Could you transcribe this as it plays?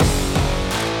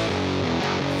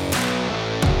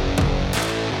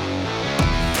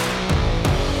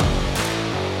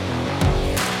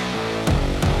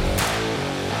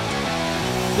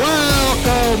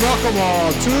welcome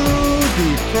all to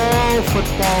the Pro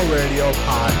Football Radio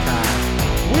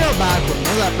Podcast. We are back with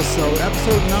another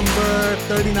episode number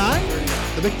 39,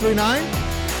 the big 39.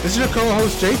 This is your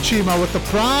co-host Jay Chima with the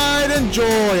pride and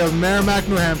joy of Merrimack,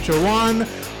 New Hampshire. One,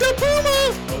 the Puma.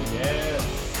 Oh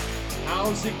yes.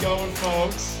 How's it going,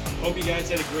 folks? Hope you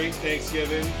guys had a great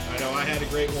Thanksgiving. I know I had a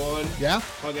great one. Yeah.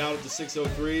 Hung out at the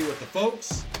 603 with the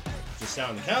folks. Just sat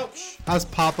on the couch. How's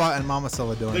Papa and Mama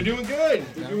Silva doing? They're doing good.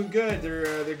 They're doing good.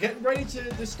 They're getting ready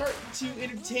to start to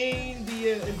entertain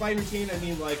by entertain. I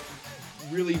mean, like,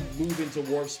 really move into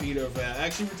warp speed of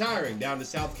actually retiring down to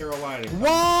South Carolina. What?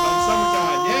 Come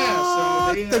summertime.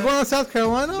 Yeah. So they're going to South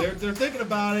Carolina? They're thinking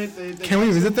about it. Can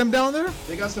we visit them down there?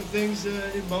 They got some things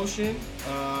in motion.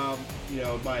 You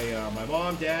know, my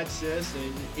mom, dad, sis,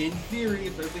 and in theory,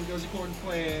 if everything goes according to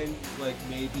plan, like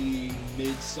maybe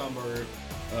midsummer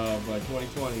of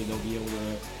 2020, they'll be able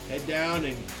to head down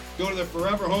and go to their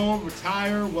forever home,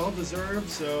 retire, well deserved.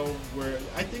 So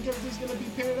I think everything's gonna be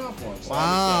panning out for them. So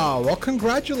wow! Well,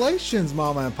 congratulations,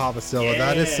 Mama and Papa Silva. Yeah.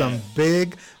 That is some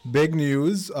big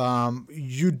news.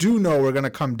 You do know we're gonna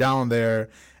come down there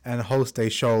and host a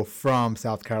show from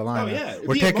South Carolina. Oh yeah,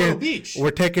 we're taking beach.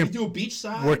 We're taking do a beach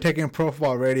side. We're taking Pro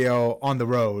Football Radio on the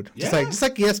road, just like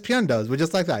ESPN does. We're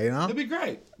just like that, you know. It'd be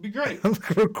great.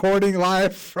 Recording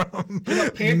live from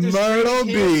Myrtle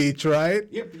Beach, right?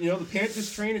 Yep. You know, the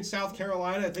Panthers train in South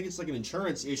Carolina. I think it's like an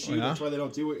insurance issue. Yeah. That's why they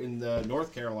don't do it in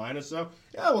North Carolina. So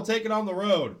yeah, we'll take it on the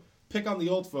road. Pick on the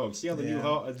old folks. See how the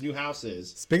new house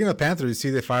is. Speaking of the Panthers, you see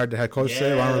they fired the head coach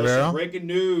today, Ron Rivera. Breaking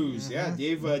news. Mm-hmm.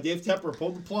 Yeah, Dave Tepper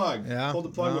pulled the plug. Yeah, pulled the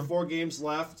plug with 4 games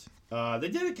left. They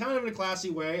did it kind of in a classy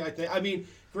way, I think. I mean,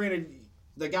 granted,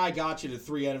 the guy got you to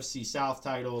 3 NFC South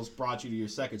titles, brought you to your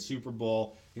 2nd Super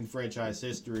Bowl in franchise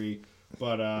history.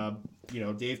 But you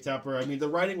know, Dave Tepper. I mean, the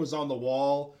writing was on the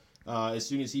wall as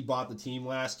soon as he bought the team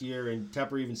last year, and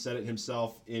Tepper even said it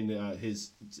himself in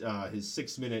his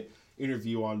 6-minute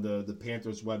interview on the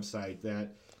Panthers website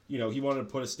that, you know, he wanted to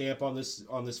put a stamp on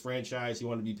this franchise. He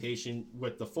wanted to be patient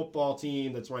with the football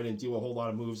team. That's why he didn't do a whole lot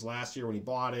of moves last year when he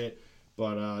bought it.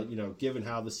 But you know, given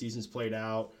how the season's played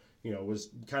out, you know, it was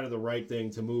kind of the right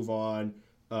thing to move on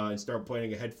and start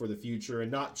planning ahead for the future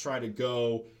and not try to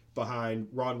go behind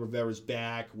Ron Rivera's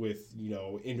back with, you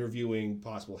know, interviewing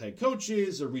possible head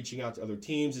coaches or reaching out to other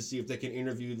teams to see if they can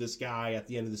interview this guy at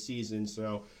the end of the season.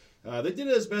 So they did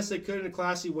it as best they could in a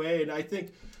classy way, and I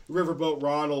think Riverboat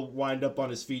Ron will wind up on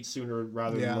his feet sooner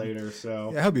rather than later. So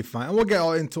yeah, he'll be fine. We'll get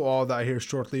into all that here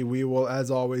shortly. We will,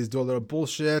 as always, do a little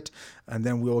bullshit, and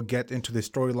then we'll get into the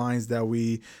storylines that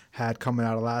we had coming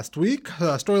out of last week.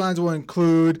 Storylines will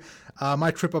include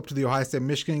my trip up to the Ohio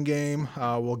State-Michigan game.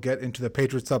 We'll get into the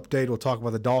Patriots update. We'll talk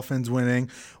about the Dolphins winning.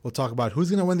 We'll talk about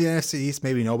who's going to win the NFC East,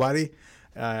 maybe nobody.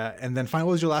 And then finally,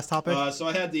 what was your last topic? So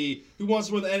I had the who wants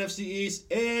to win the NFC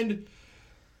East and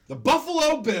the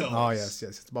Buffalo Bills. Oh, yes.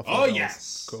 It's Buffalo Bills.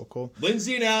 Yes. Cool.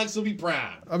 Lindsay and Alex will be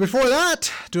proud. Before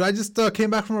that, dude, I just came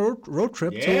back from a road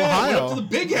trip to Ohio. Went up to the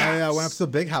big house. Yeah, I went up to the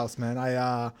big house, man.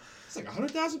 It's like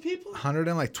 100,000 people?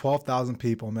 112,000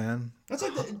 people, man. That's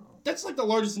like the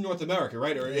largest in North America,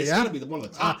 right? Or it's got to be one of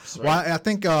the tops, right? Well, I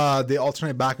think they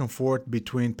alternate back and forth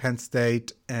between Penn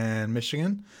State and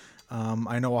Michigan.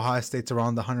 I know Ohio State's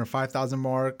around the 105,000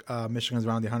 mark. Michigan's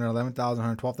around the 111,000,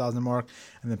 112,000 mark.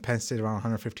 And then Penn State around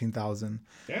 115,000.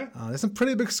 Yeah. There's some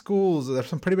pretty big schools. There's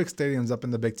some pretty big stadiums up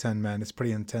in the Big Ten, man. It's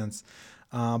pretty intense.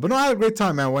 But no, I had a great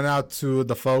time, man. Went out to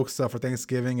the folks for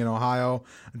Thanksgiving in Ohio.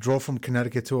 Drove from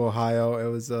Connecticut to Ohio.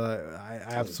 It was I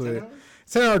absolutely...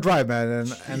 It's an 10-hour drive, man,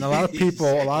 and a lot of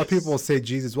people say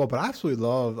Jesus well, but I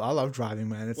love driving,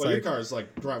 man. It's your car is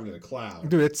like driving in a cloud,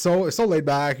 dude. It's so laid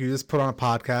back. You just put on a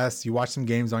podcast, you watch some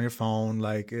games on your phone,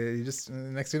 like you just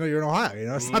next thing you know you're in Ohio. You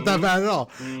know, it's not that bad at all.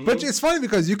 Mm-hmm. But it's funny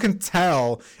because you can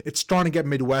tell it's starting to get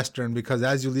Midwestern because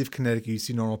as you leave Connecticut, you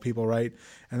see normal people, right?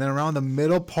 And then around the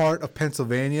middle part of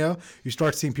Pennsylvania, you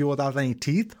start seeing people without any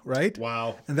teeth, right?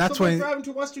 Wow. And that's when you're driving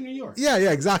to Western New York. Yeah,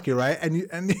 exactly, right. And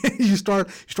you start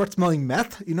smelling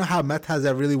meth. You know how meth has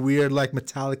that really weird like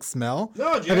metallic smell?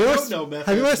 No, Jay, I don't know meth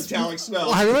has metallic smell.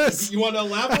 You want to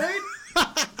elaborate?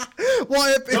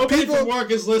 Well, if nobody people from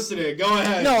work is listening, go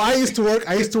ahead. No, I used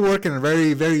to work in a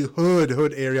very, very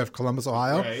hood area of Columbus,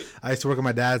 Ohio. Right. I used to work at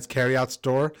my dad's carryout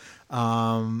store.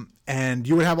 And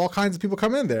you would have all kinds of people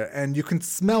come in there, and you can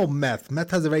smell meth.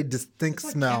 Meth has a very distinct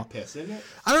smell. Cat piss, isn't it?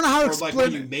 I don't know how to explain. Like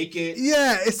when you make it.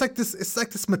 Yeah, it's like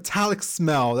this metallic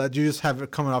smell that you just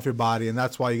have coming off your body, and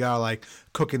that's why you gotta like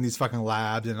cook in these fucking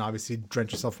labs and obviously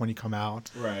drench yourself when you come out.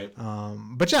 Right.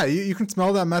 But yeah, you can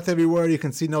smell that meth everywhere. You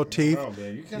can see no teeth. Oh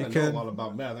man, you kind of know a lot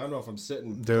about meth. I don't know if I'm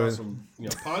sitting across from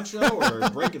Poncho or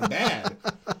Breaking Bad.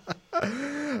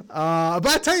 But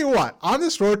I tell you what, on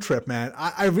this road trip, man,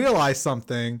 I realized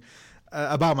something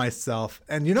about myself.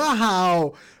 And you know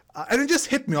how, and it just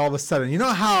hit me all of a sudden. You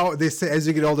know how they say as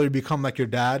you get older, you become like your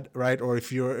dad, right? Or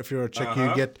if you're a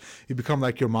chick, you become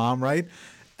like your mom, right?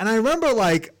 And I remember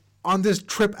like on this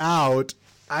trip out,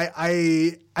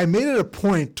 I made it a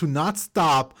point to not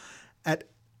stop at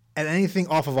anything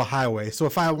off of a highway. So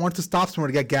if I wanted to stop somewhere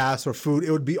to get gas or food,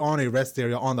 it would be on a rest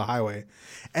area on the highway.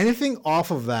 Anything off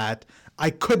of that, I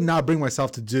could not bring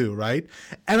myself to do, right?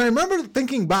 And I remember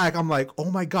thinking back, I'm like, oh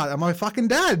my God, I'm my fucking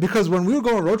dad. Because when we were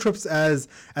going on road trips as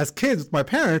kids with my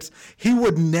parents, he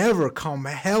would never come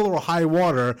hell or high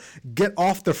water, get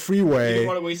off the freeway. He didn't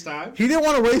want to waste time? He didn't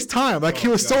want to waste time. Like, he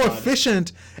was so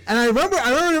efficient. And I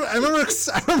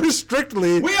remember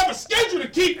strictly. We have a schedule to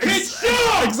keep kids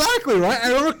shut. Exactly, right? I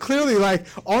remember clearly, like,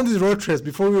 on these road trips,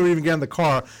 before we were even getting in the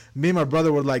car, me and my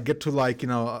brother would, like, get to, like, you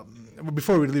know,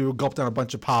 before we leave, we would gulp down a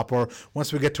bunch of pop, or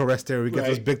once we get to a rest area, we get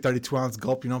those big 32-ounce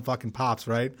gulp, you know, fucking pops,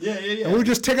 right? Yeah. And we would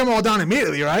just take them all down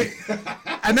immediately, right?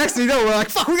 And next thing you know, we're like,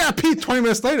 fuck, we got to pee 20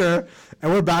 minutes later,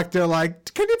 and we're back there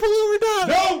like, can you believe we're done?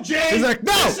 No, Jay! He's like,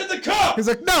 no! This in the cup! He's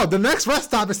like, no, the next rest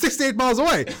stop is 68 miles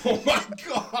away. Oh my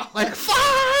God! Like,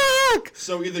 fuck!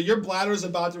 So either your bladder's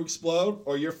about to explode,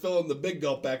 or you're filling the big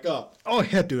gulp back up. Oh,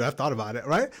 yeah, dude, I've thought about it,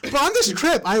 right? But on this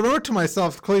trip, I remember to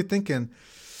myself, clearly thinking,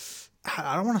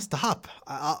 I don't want to stop.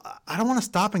 I don't want to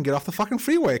stop and get off the fucking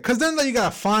freeway, because then you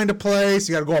gotta find a place.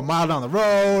 You gotta go a mile down the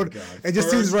road. It just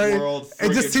seems very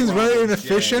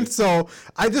inefficient. Jay. So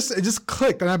it just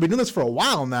clicked, and I've been doing this for a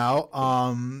while now.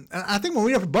 And I think when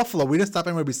we were up in Buffalo, we didn't stop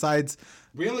anywhere besides.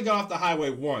 We only got off the highway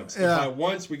once. Yeah. By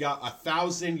once, we got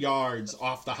 1,000 yards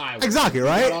off the highway. Exactly,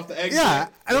 right? We got off the exit. Yeah.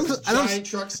 Giant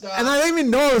truck stop. And I didn't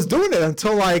even know I was doing it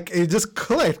until, like, it just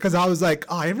clicked, because I was like,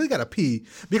 oh, I really got to pee.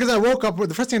 Because I woke up,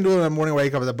 the first thing I do in the morning when I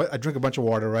wake up is I drink a bunch of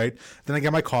water, right? Then I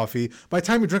get my coffee. By the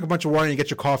time you drink a bunch of water and you get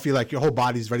your coffee, like, your whole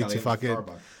body's ready to fucking...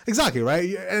 Exactly, right?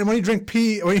 And when you drink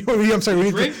when you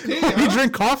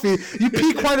drink coffee, you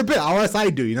pee quite a bit. Or else I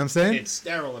do, you know what I'm saying? It's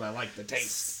sterile and I like the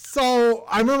taste. So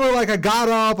I remember, like, I got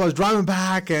up, I was driving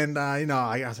back, and I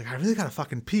was like, I really gotta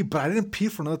fucking pee, but I didn't pee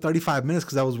for another 35 minutes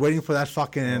because I was waiting for that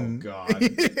fucking. Oh God.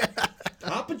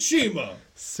 Papa Chima.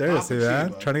 Seriously, man,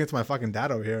 trying to get to my fucking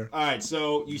dad over here. All right,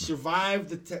 so you survived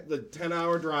the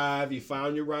 10-hour drive. You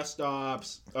found your rest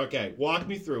stops. Okay, walk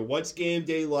me through. What's game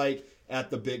day like at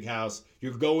the big house?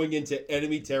 You're going into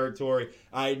enemy territory.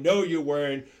 I know you're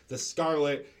wearing the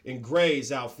scarlet and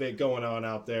gray's outfit going on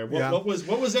out there. What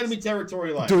was enemy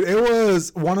territory like? Dude, it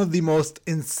was one of the most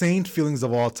insane feelings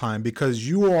of all time, because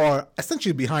you are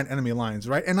essentially behind enemy lines,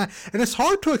 right? And it's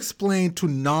hard to explain to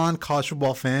non-college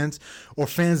football fans or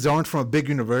fans that aren't from a big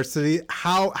university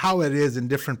how it is in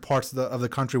different parts of the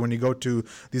country when you go to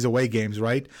these away games,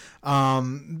 right?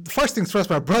 First things first,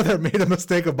 my brother made a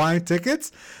mistake of buying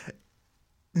tickets.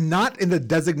 Not in the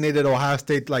designated Ohio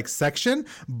State section,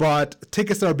 but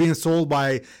tickets that are being sold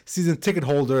by season ticket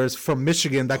holders from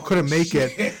Michigan that couldn't make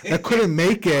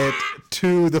it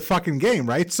to the fucking game,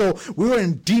 right? So we were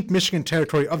in deep Michigan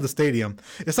territory of the stadium.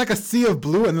 It's like a sea of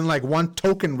blue, and then like one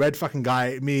token red fucking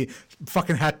guy, me,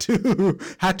 fucking had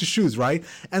to choose, right?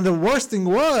 And the worst thing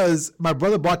was my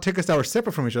brother bought tickets that were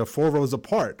separate from each other, 4 rows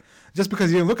apart. Just because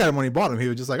he didn't look at them when he bought them. He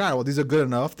was just like, all right, well, these are good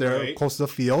enough. They're close to the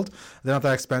field. They're not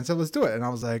that expensive. Let's do it. And I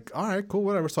was like, all right, cool,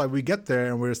 whatever. So we get there,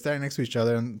 and we're standing next to each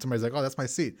other, and somebody's like, oh, that's my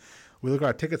seat. We look at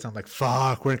our tickets, and I'm like,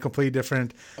 fuck, we're in completely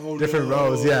different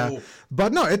rows. Yeah.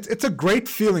 But no, it's a great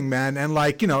feeling, man. And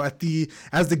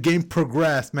as the game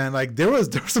progressed, man, like there was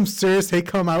some serious hate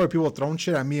coming out where people were throwing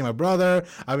shit at me and my brother.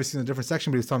 Obviously in a different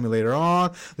section, but he was telling me later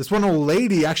on. This one old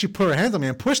lady actually put her hands on me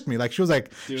and pushed me. Like she was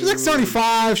like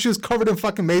 75. She was covered in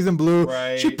fucking maize and blue.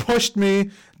 Right. She pushed me.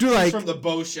 Dude, like from the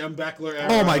Bo Schembechler era.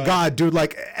 Oh my God, dude!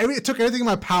 Like it took everything in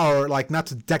my power, like not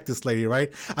to deck this lady,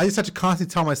 right? I just had to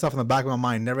constantly tell myself in the back of my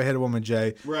mind, never hit a woman,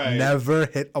 Jay. Right. Never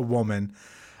hit a woman.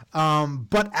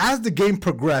 But as the game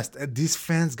progressed, these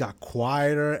fans got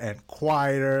quieter and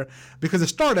quieter because it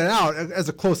started out as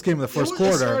a close game in the first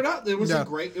quarter. It was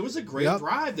a great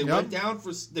drive. They went down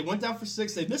for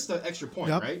 6. They missed the extra point,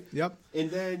 right? Yep.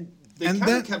 And then they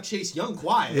kind of kept Chase Young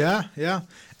quiet. Yeah.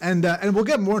 And we'll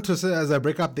get more into this as I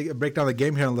break down the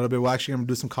game here in a little bit. We're actually going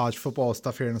to do some college football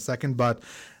stuff here in a second, but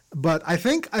I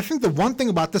think the one thing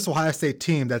about this Ohio State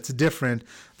team that's different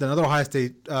than other Ohio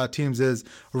State teams is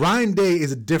Ryan Day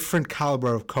is a different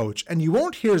caliber of coach. And you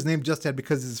won't hear his name just yet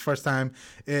because it's his first time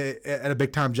at a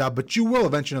big-time job, but you will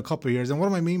eventually in a couple of years. And what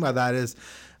do I mean by that is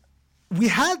we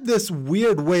had this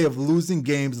weird way of losing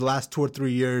games the last 2 or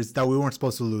 3 years that we weren't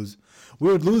supposed to lose.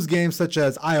 We would lose games such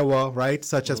as Iowa, right,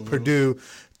 such as Purdue,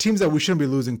 teams that we shouldn't be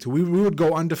losing to. We would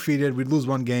go undefeated, we'd lose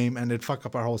one game, and it'd fuck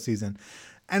up our whole season.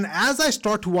 And as I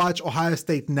start to watch Ohio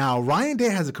State now, Ryan Day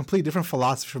has a completely different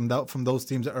philosophy from those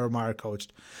teams that Urban Meyer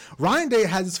coached. Ryan Day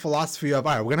has this philosophy of,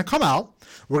 all right, we're going to come out,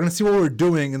 we're going to see what we're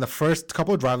doing in the first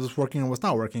couple of drives, what's working and what's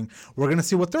not working. We're going to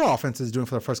see what their offense is doing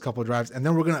for the first couple of drives, and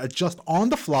then we're going to adjust on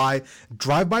the fly,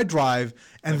 drive by drive,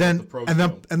 and then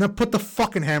put the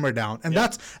fucking hammer down. And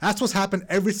that's what's happened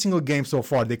every single game so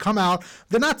far. They come out,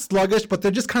 they're not sluggish, but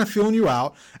they're just kind of feeling you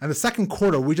out. And the second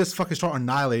quarter, we just fucking start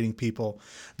annihilating people.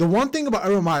 The one thing about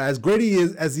Urban Meyer, as great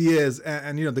as he is,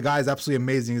 and you know, the guy is absolutely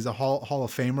amazing. He's a Hall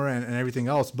of Famer and everything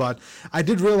else. But I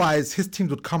did realize his teams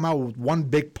would come out with one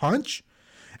big punch,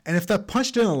 and if that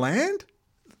punch didn't land,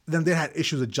 then they had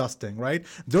issues adjusting, right?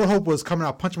 Their hope was coming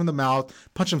out, punch him in the mouth,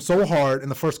 punch him so hard in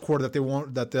the first quarter that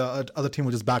the other team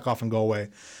would just back off and go away.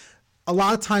 A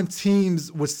lot of times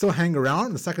teams would still hang around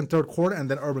in the second, third quarter, and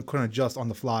then Urban couldn't adjust on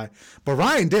the fly. But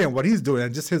Ryan Day and what he's doing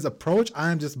and just his approach, I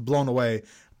am just blown away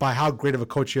by how great of a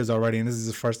coach he is already. And this is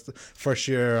his first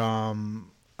year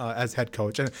as head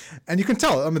coach. And you can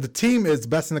tell, I mean, the team is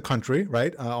best in the country,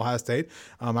 right? Ohio State.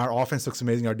 Our offense looks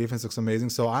amazing. Our defense looks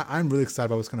amazing. So I'm really excited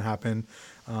about what's going to happen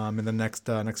in the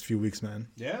next few weeks, man.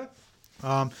 Yeah.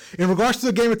 In regards to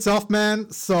the game itself, man,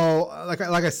 so like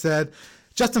I said,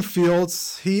 Justin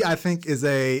Fields, I think is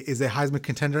a Heisman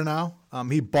contender now.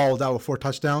 He balled out with 4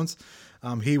 touchdowns.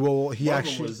 One of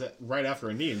them was right after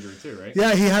a knee injury too, right?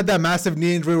 Yeah, he had that massive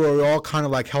knee injury where we all kind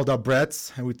of like held our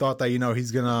breaths, and we thought that, you know,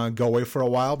 he's gonna go away for a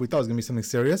while. We thought it was gonna be something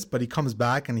serious, but he comes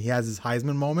back and he has his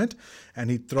Heisman moment, and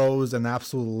he throws an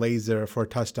absolute laser for a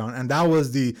touchdown. And that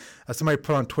was somebody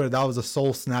put on Twitter, that was a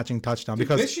soul snatching touchdown. Dude,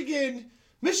 because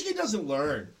Michigan doesn't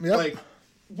learn. Yep. Like,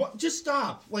 what? Just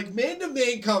stop. Like,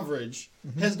 man-to-man coverage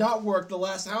has not worked the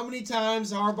last how many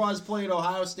times Harbaugh's played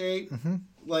Ohio State.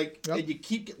 Like, and you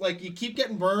keep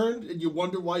getting burned, and you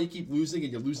wonder why you keep losing,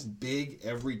 and you're losing big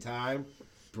every time,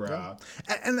 bruh.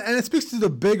 And it speaks to the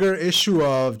bigger issue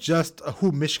of just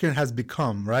who Michigan has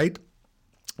become, right?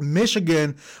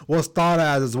 Michigan was thought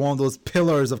as one of those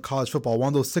pillars of college football, one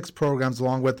of those 6 programs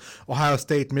along with Ohio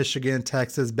State, Michigan,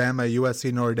 Texas, Bama,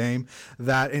 USC, Notre Dame,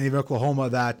 and even Oklahoma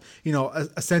that, you know,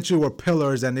 essentially were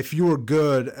pillars. And if you were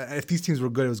good, if these teams were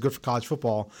good, it was good for college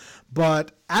football.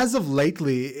 But as of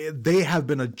lately, they have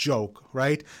been a joke,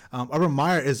 right? Jim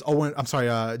Harbaugh is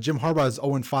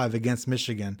 0-5 against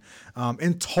Michigan.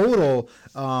 In total,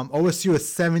 OSU is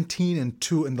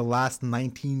 17-2 in the last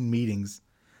 19 meetings.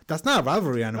 That's not a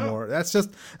rivalry anymore. That's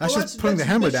just putting the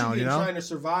hammer down, you know. Trying to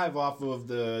survive off of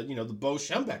the Bo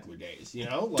Schembechler days, you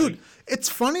know. Like, dude, it's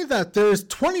funny that there's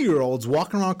 20-year-olds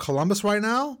walking around Columbus right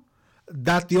now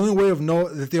that the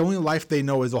only life they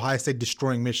know is Ohio State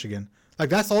destroying Michigan. Like,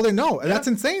 that's all they know, and that's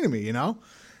insane to me, you know.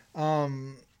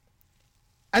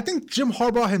 I think Jim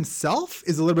Harbaugh himself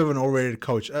is a little bit of an overrated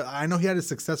coach. I know he had his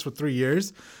success for 3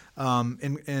 years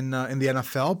in the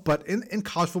NFL, but in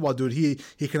college football, dude,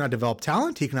 he cannot develop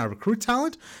talent. He cannot recruit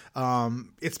talent.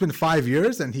 It's been 5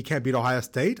 years, and he can't beat Ohio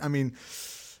State. I mean,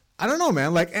 I don't know,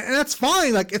 man. Like, and that's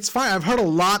fine. Like, it's fine. I've heard a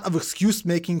lot of excuse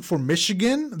making for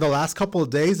Michigan the last couple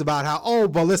of days about how,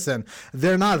 but listen,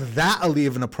 they're not that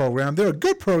elite in a program. They're a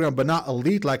good program, but not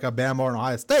elite like a Bama or an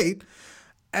Ohio State.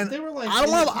 And they were like,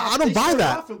 I don't buy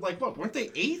that. Like, what, weren't they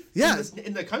 8th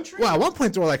in the country? Well, at one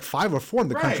point they were like 5 or 4 in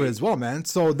the country as well, man.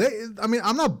 So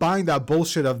I'm not buying that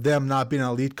bullshit of them not being an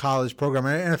elite college program.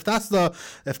 And if that's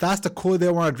the Kool-Aid they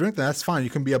want to drink, then that's fine. You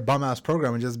can be a bum ass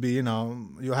program and just be, you know,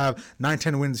 you'll have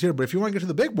 9-10 wins here. But if you want to get to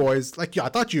the big boys, like I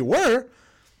thought you were,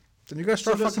 then you got to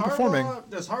start fucking performing.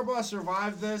 Does Harbaugh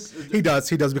survive this? He does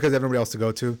because they have nobody else to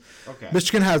go to. Okay.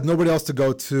 Michigan has nobody else to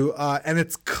go to, and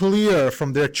it's clear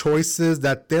from their choices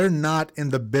that they're not in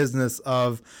the business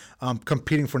of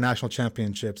competing for national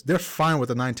championships. They're fine with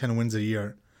the 9-10 wins a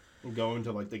year. Going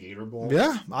to, like, the Gator Bowl?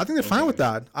 Yeah, I think they're fine with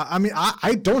that. I mean,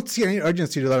 I don't see any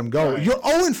urgency to let them go. Right. You're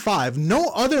 0-5.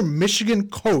 No other Michigan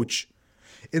coach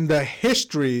in the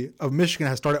history of Michigan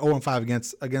has started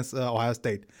 0-5 against Ohio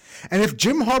State. And if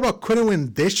Jim Harbaugh couldn't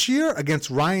win this year against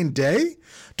Ryan Day,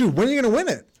 dude, when are you going to win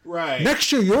it? Right.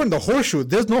 Next year, you're in the horseshoe.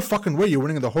 There's no fucking way you're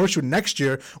winning in the horseshoe next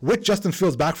year with Justin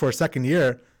Fields back for a second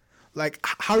year. Like,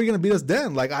 how are you going to beat us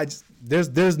then? Like,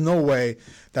 there's no way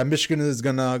that Michigan is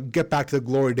going to get back to the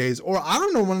glory days. Or I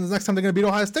don't know when the next time they're going to beat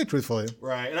Ohio State, truthfully.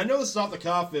 Right. And I know this is off the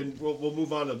cuff, and we'll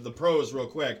move on to the pros real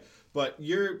quick. But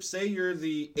you're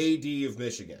the AD of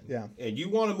Michigan, yeah, and you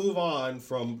want to move on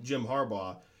from Jim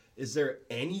Harbaugh. Is there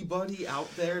anybody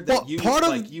out there that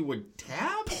you would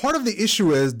tab? Part of the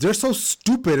issue is they're so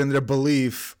stupid in their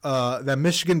belief that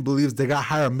Michigan believes they got to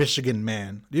hire a Michigan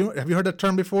man. Have you heard that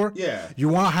term before? Yeah. You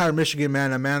want to hire a Michigan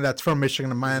man, a man that's from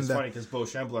Michigan, a man It's funny because Bo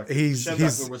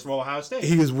Schembler was from Ohio State.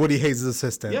 He was Woody Hayes'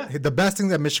 assistant. Yeah. The best thing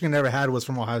that Michigan ever had was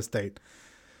from Ohio State.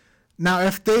 Now,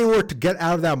 if they were to get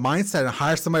out of that mindset and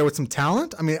hire somebody with some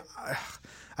talent, I mean,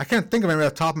 I can't think of anybody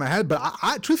off the top of my head, but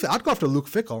truthfully, I'd go after Luke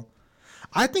Fickell.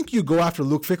 I think you go after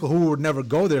Luke Fickell, who would never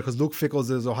go there because Luke Fickell is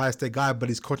an Ohio State guy, but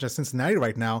he's coaching at Cincinnati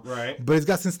right now. Right. But he's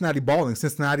got Cincinnati balling.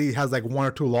 Cincinnati has like 1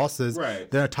 or 2 losses. Right.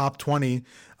 They're top 20.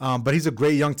 But he's a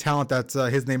great young talent that's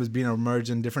his name is being emerged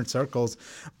in different circles.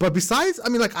 But besides, I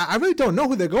mean, like, I really don't know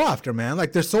who they go after, man.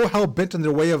 Like, they're so hell-bent in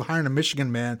their way of hiring a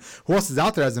Michigan man. Who else is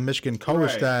out there as a Michigan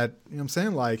coach that, you know what I'm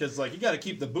saying? Like, because, like, you got to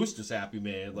keep the boosters happy,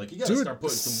 man. Like, you got to start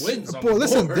putting some wins on the board.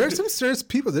 Listen, board. there's some serious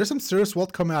people. There's some serious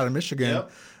wealth coming out of Michigan.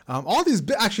 Yep. All these,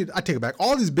 actually, I take it back.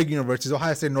 All these big universities,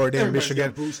 Ohio State, Notre Dame,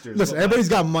 Michigan. Boosters. Listen, everybody's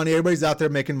got money. Everybody's out there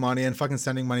making money and fucking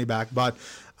sending money back. But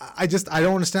I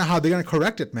don't understand how they're gonna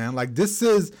correct it, man. Like this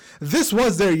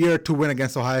was their year to win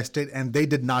against Ohio State, and they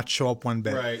did not show up one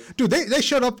bit. Right. Dude, they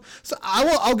showed up. So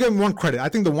I'll give them one credit. I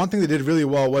think the one thing they did really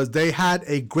well was they had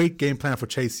a great game plan for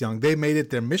Chase Young. They made it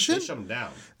their mission. They shut him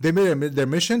down. They made it their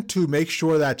mission to make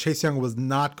sure that Chase Young was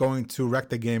not going to wreck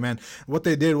the game. And what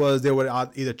they did was they would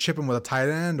either chip him with a tight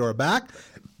end or a back,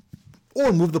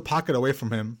 or move the pocket away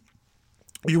from him.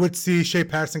 You would see Shea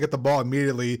Patterson get the ball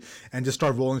immediately and just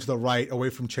start rolling to the right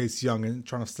away from Chase Young and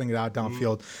trying to sling it out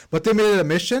downfield. But they made it a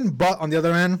mission. But on the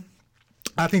other end,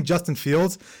 I think Justin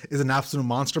Fields is an absolute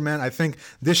monster, man. I think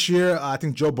this year, I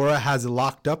think Joe Burrow has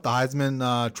locked up the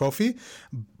Heisman Trophy.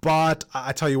 But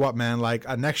I tell you what, man, like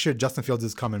next year, Justin Fields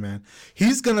is coming, man.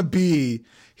 He's gonna be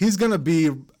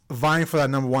vying for that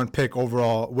number 1 pick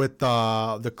overall with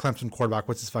the Clemson quarterback.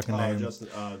 What's his fucking name?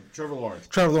 Trevor Lawrence.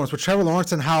 Trevor Lawrence. With Trevor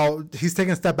Lawrence and how he's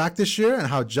taking a step back this year and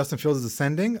how Justin Fields is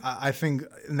ascending, I think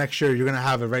next year you're going to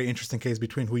have a very interesting case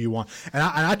between who you want. And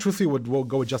I truthfully will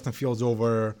go with Justin Fields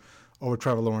over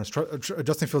Trevor Lawrence.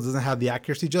 Justin Fields doesn't have the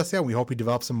accuracy just yet. We hope he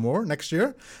develops some more next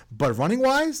year. But running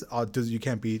wise, you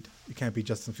can't beat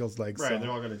Justin Fields' legs. Right. So.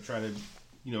 They're all going to try to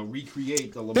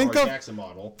recreate the Lamar Jackson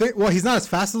model. Well, he's not as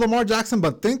fast as Lamar Jackson,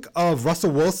 but think of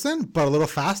Russell Wilson, but a little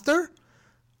faster.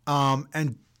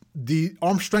 And the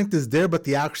arm strength is there, but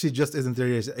the accuracy just isn't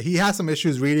there. He has some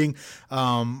issues reading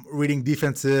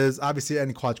defenses. Obviously,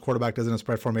 any college quarterback does in a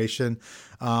spread formation.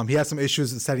 He has some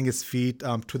issues setting his feet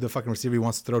to the fucking receiver he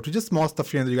wants to throw to. Just small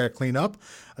stuff here that you got to clean up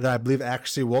that I believe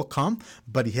actually will come.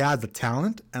 But he has the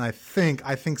talent, and I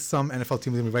think some NFL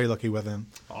teams are going to be very lucky with him.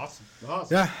 Awesome.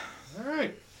 Yeah. All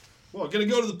right. Well, we're going to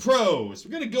go to the pros.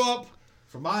 We're going to go up,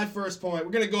 for my first point,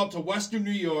 we're going to go up to Western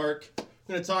New York.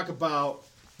 We're going to talk about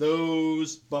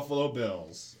those Buffalo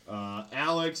Bills.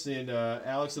 Alex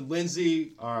and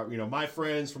Lindsay are, my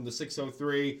friends from the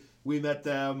 603. We met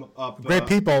them up. Great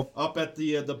people. Up at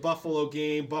the Buffalo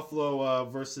game, Buffalo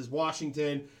versus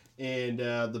Washington. And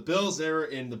the Bills, they were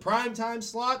in the primetime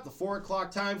slot, the 4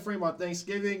 o'clock time frame on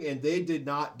Thanksgiving, and they did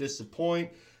not disappoint.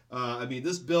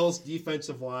 This Bills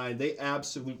defensive line, they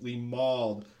absolutely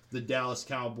mauled the Dallas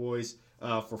Cowboys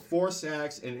for 4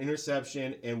 sacks, an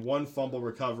interception, and 1 fumble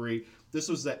recovery. This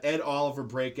was the Ed Oliver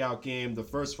breakout game, the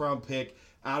first-round pick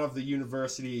out of the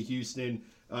University of Houston.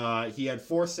 He had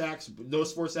 4 sacks.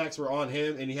 Those 4 sacks were on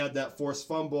him, and he had that forced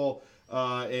fumble.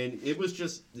 And it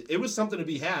was something to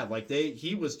be had. Like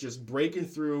he was just breaking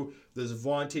through this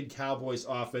vaunted Cowboys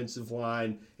offensive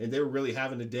line, and they were really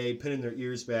having a day, pinning their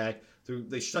ears back.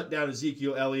 They shut down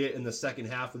Ezekiel Elliott in the second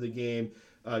half of the game.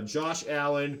 Josh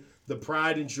Allen, the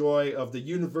pride and joy of the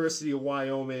University of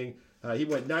Wyoming, he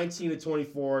went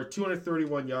 19-24,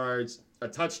 231 yards, a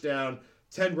touchdown,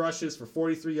 10 rushes for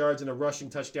 43 yards and a rushing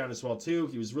touchdown as well, too.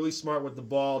 He was really smart with the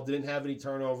ball, didn't have any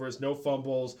turnovers, no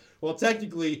fumbles. Well,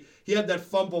 technically, he had that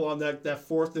fumble on that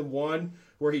 4th and 1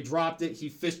 where he dropped it. He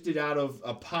fished it out of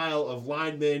a pile of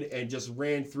linemen and just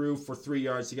ran through for 3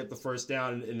 yards to get the first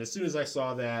down. And as soon as I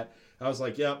saw that, I was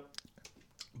like, yep,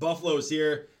 Buffalo's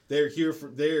here. They're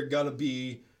gonna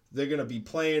be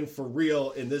playing for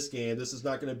real in this game. This is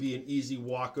not gonna be an easy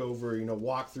walkover,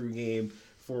 walk-through game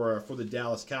for the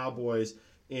Dallas Cowboys.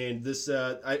 And this,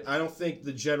 I don't think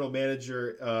the general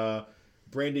manager,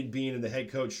 Brandon Beane, and the head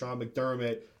coach, Sean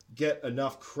McDermott, get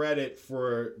enough credit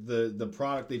for the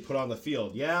product they put on the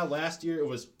field. Yeah, last year it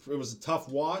was a tough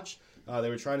watch. They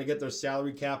were trying to get their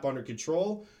salary cap under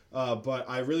control, but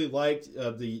I really liked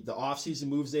the offseason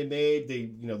moves they made.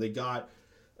 They got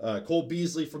Cole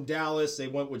Beasley from Dallas. They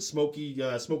went with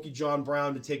Smokey John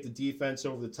Brown to take the defense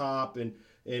over the top, and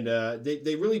And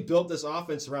they really built this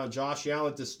offense around Josh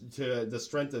Allen to the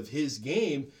strength of his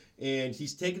game. And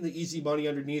he's taking the easy money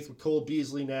underneath with Cole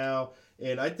Beasley now.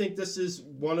 And I think this is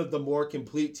one of the more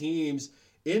complete teams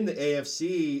in the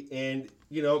AFC. And,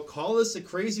 call this a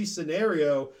crazy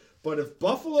scenario, but if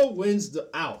Buffalo wins the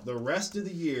rest of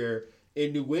the year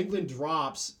and New England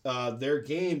drops their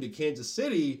game to Kansas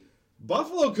City,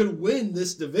 Buffalo could win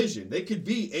this division. They could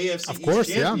be AFC East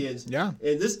champions. Yeah.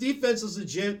 And this defense is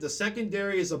legit. The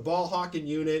secondary is a ball-hawking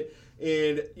unit.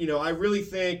 And, I really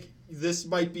think this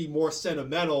might be more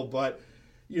sentimental, but,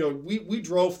 we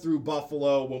drove through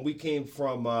Buffalo when we came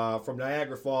from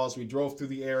Niagara Falls. We drove through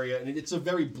the area, and it's a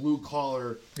very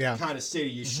blue-collar kind of city.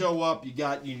 You show up, you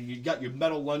got your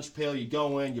metal lunch pail, you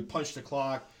go in, you punch the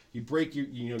clock, you break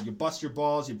you bust your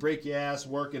balls, you break your ass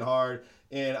working hard.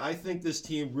 And I think this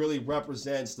team really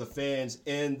represents the fans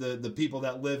and the people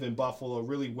that live in Buffalo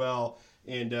really well.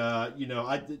 And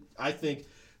I think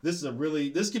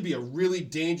this could be a really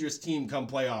dangerous team come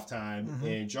playoff time. Mm-hmm.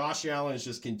 And Josh Allen is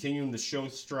just continuing to show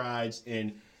strides.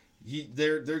 And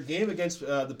their game against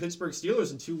the Pittsburgh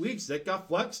Steelers in 2 weeks, that got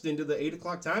flexed into the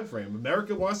 8:00 time frame.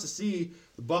 America wants to see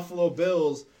the Buffalo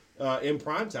Bills in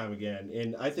primetime again.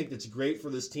 And I think it's great for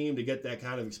this team to get that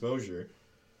kind of exposure.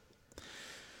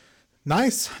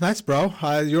 Nice, bro.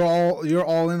 You're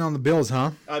all in on the Bills,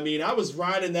 huh? I mean, I was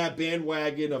riding that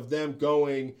bandwagon of them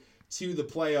going to the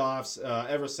playoffs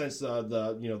ever since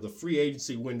the free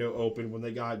agency window opened when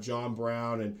they got John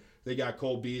Brown and they got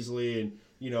Cole Beasley, and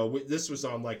this was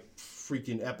on like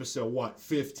freaking episode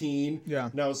 15. Yeah.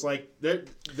 And I was like, they're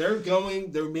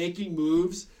making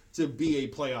moves to be a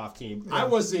playoff team. Yeah. I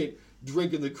wasn't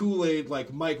drinking the Kool-Aid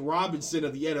like Mike Robinson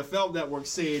of the NFL Network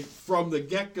saying from the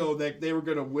get-go that they were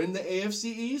going to win the AFC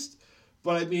East.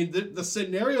 But, I mean, the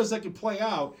scenarios that could play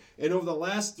out, and over the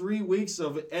last 3 weeks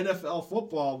of NFL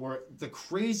football where the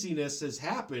craziness has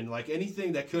happened, like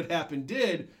anything that could happen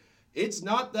did, it's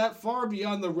not that far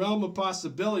beyond the realm of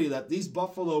possibility that these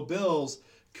Buffalo Bills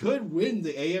could win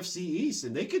the AFC East,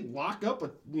 and they could lock up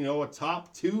a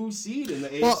top 2 seed in the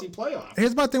AFC playoffs.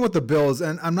 Here's my thing with the Bills,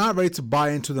 and I'm not ready to buy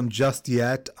into them just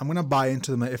yet. I'm going to buy into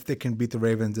them if they can beat the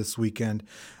Ravens this weekend.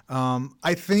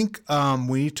 I think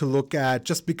we need to look at,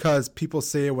 just because people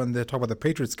say when they talk about the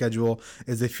Patriots schedule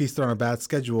is they feasted on a bad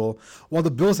schedule. Well,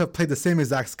 the Bills have played the same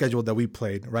exact schedule that we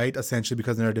played, right? Essentially,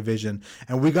 because in their division,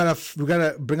 and we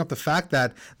gotta bring up the fact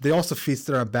that they also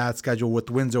feasted on a bad schedule with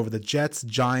wins over the Jets,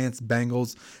 Giants,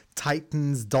 Bengals,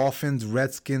 Titans, Dolphins,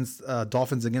 Redskins,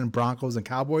 Dolphins again, Broncos, and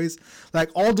Cowboys. Like,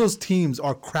 all those teams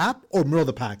are crap or middle of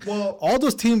the pack. Well, all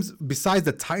those teams besides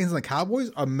the Titans and the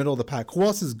Cowboys are middle of the pack. Who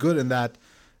else is good in that?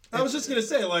 I was just going to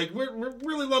say, like, we're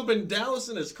really lumping Dallas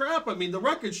in as crap. I mean, the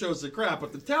record shows the crap,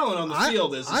 but the talent on the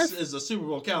field is a Super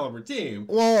Bowl caliber team.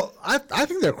 Well, I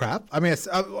think they're crap. I mean, it's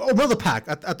middle of the pack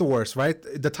at the worst, right?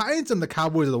 The Titans and the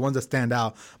Cowboys are the ones that stand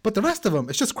out, but the rest of them,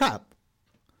 it's just crap.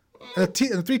 And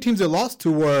the 3 teams they lost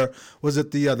to was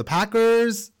it the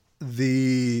Packers,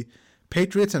 the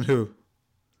Patriots, and who?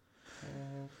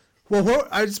 Well,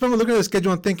 I just remember looking at the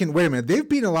schedule and thinking, wait a minute, they've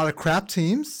beaten a lot of crap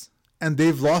teams, and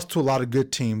they've lost to a lot of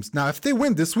good teams. Now, if they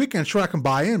win this weekend, sure, I can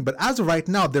buy in. But as of right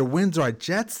now, their wins are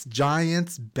Jets,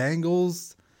 Giants,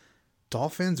 Bengals,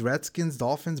 Dolphins, Redskins,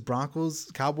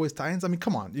 Broncos, Cowboys, Titans. I mean,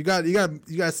 come on, you got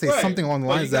to say something along the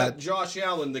lines that Josh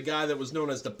Allen, the guy that was known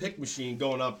as the pick machine,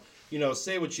 going up.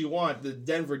 Say what you want. The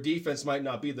Denver defense might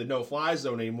not be the no-fly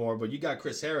zone anymore, but you got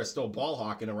Chris Harris still ball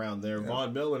hawking around there. Yeah.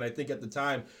 Von Miller, and I think at the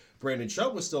time Brandon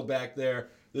Schutt was still back there.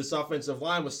 This offensive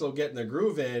line was still getting their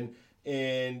groove in,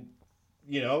 and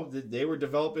they were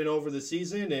developing over the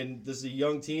season, and this is a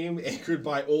young team anchored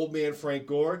by old man Frank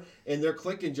Gore, and they're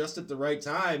clicking just at the right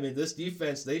time. And this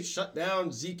defense, they shut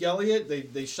down Zeke Elliott,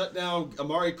 they shut down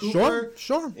Amari Cooper,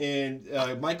 sure, and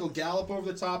Michael Gallup over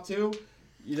the top too.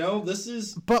 This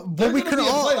is but we can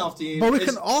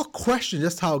all question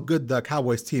just how good the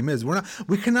Cowboys team is.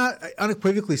 We cannot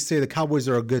unequivocally say the Cowboys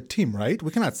are a good team, right? We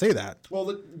cannot say that. Well,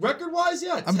 the record-wise,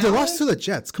 yeah. They lost to the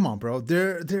Jets. Come on, bro.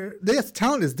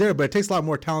 Talent is there, but it takes a lot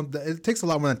more talent. It takes a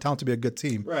lot more than talent to be a good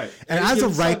team. Right. And as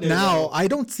of right now, I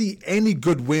don't see any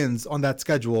good wins on that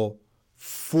schedule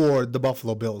for the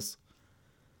Buffalo Bills.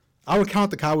 I would count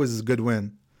the Cowboys as a good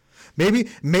win. Maybe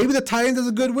the Titans is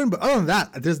a good win, but other than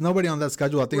that, there's nobody on that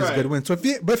schedule I think is a good win. So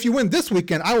if you win this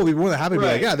weekend, I will be more than happy to be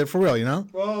like, yeah, they're for real,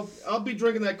 Well, I'll be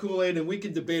drinking that Kool-Aid, and we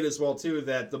can debate as well too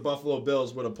that the Buffalo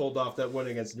Bills would have pulled off that win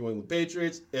against the New England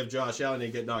Patriots if Josh Allen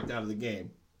didn't get knocked out of the game.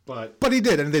 But he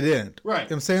did, and they didn't. Right.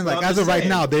 I'm saying, like, as of right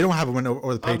now, they don't have a win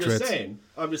over the Patriots.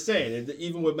 I'm just saying, and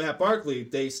even with Matt Barkley,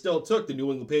 they still took the New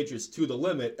England Patriots to the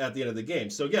limit at the end of the game.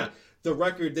 So yeah, the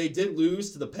record, they did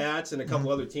lose to the Pats and a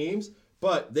couple other teams.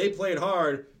 but they played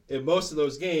hard in most of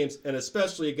those games, and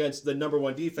especially against the number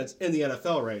one defense in the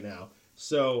NFL right now.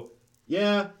 So,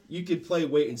 yeah, you could play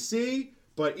wait and see,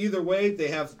 but either way, they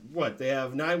have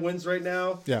 9 wins right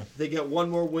now. Yeah. They get one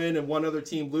more win and one other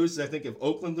team loses. I think if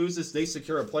Oakland loses, they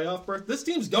secure a playoff berth. This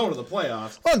team's going to the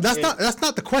playoffs. Well, that's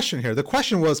not the question here. The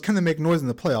question was, can they make noise in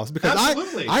the playoffs? Because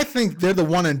Absolutely. I think they're the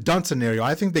one and done scenario.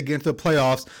 I think they get into the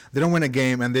playoffs, they don't win a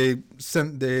game, and they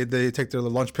take their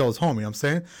lunch pills home. You know what I'm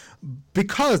saying?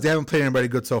 Because they haven't played anybody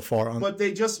good so far. But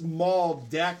they just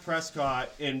mauled Dak Prescott,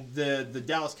 and the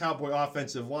Dallas Cowboy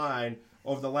offensive line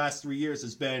over the last 3 years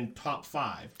has been top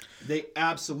 5. They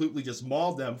absolutely just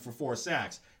mauled them for 4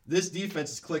 sacks. This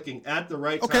defense is clicking at the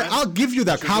right time. Okay, I'll give you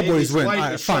that Cowboys win.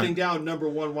 White is shutting down number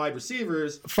 1 wide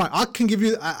receivers. Fine, I can give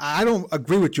you. I don't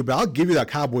agree with you, but I'll give you that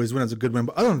Cowboys win as a good win.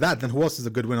 But other than that, then who else is a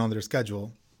good win on their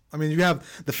schedule? I mean, you have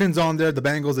the Finns on there, the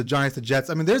Bengals, the Giants, the Jets.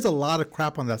 I mean, there's a lot of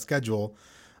crap on that schedule.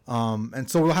 And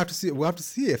so we'll have to see. We'll have to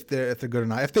see if they're good or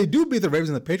not. If they do beat the Ravens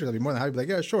and the Patriots, I'd be more than happy to be like,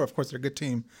 yeah, sure, of course they're a good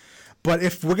team. But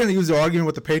if we're going to use the argument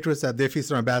with the Patriots that they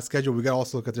feast on a bad schedule, we got to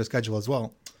also look at their schedule as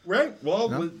well. Right. Well,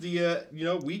 with the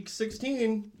week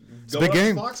 16, it's a big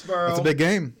game. Foxborough, it's a big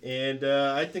game. And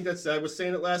I think I was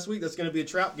saying it last week, that's going to be a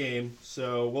trap game.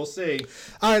 So we'll see.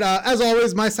 All right. As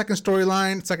always, my second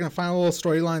and final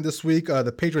storyline this week,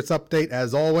 the Patriots update,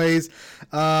 as always.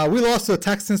 We lost to the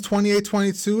Texans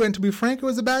 28-22, and to be frank, it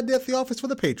was a bad day at the office for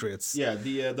the Patriots. Yeah,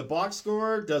 the box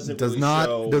score does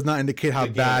not indicate how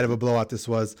bad of a blowout this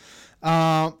was.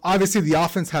 Obviously, the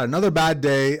offense had another bad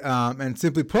day, and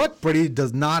simply put, Brady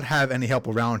does not have any help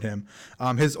around him.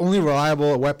 His only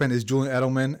reliable weapon is Julian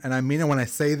Edelman, and I mean it when I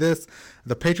say this.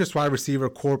 The Patriots wide receiver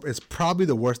corp is probably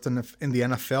the worst in the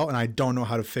NFL, and I don't know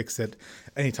how to fix it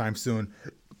anytime soon.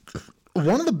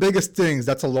 One of the biggest things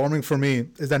that's alarming for me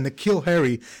is that N'Keal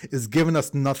Harry is giving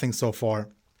us nothing so far.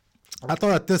 I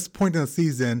thought at this point in the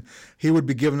season, he would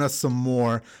be giving us some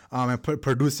more and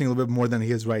producing a little bit more than he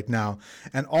is right now.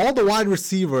 And all the wide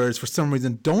receivers, for some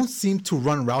reason, don't seem to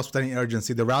run routes with any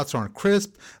urgency. The routes aren't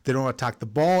crisp. They don't attack the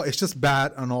ball. It's just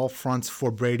bad on all fronts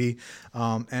for Brady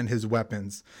and his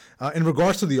weapons. In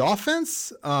regards to the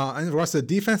offense, in regards to the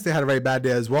defense, they had a very bad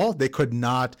day as well. They could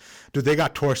not. Dude, they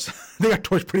got torched. They got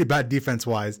torched pretty bad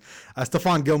defense-wise.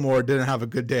 Stephon Gilmore didn't have a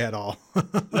good day at all.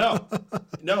 No,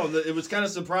 it was kind of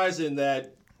surprising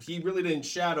that he really didn't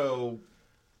shadow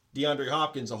DeAndre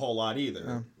Hopkins a whole lot either.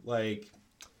 Yeah. Like,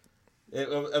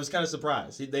 I was kind of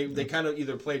surprised. They kind of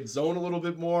either played zone a little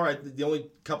bit more. The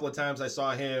only couple of times I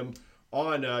saw him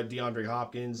on DeAndre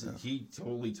Hopkins, he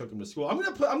totally took him to school. I'm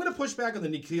gonna push back on the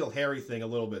N'Keal Harry thing a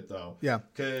little bit though. Yeah,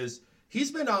 because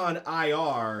he's been on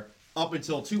IR up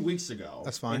until 2 weeks ago.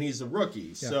 That's fine. And he's a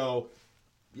rookie, so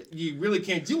you really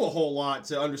can't do a whole lot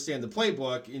to understand the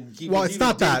playbook. And it's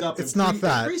not that. It's not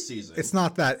that. It's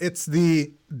not that. It's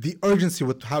the urgency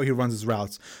with how he runs his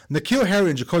routes. N'Keal Harry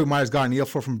and Jacoby Myers got an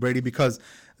EL4 from Brady because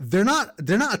they're not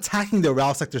attacking their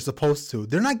routes like they're supposed to.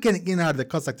 They're not getting in and out of the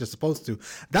cuts like they're supposed to.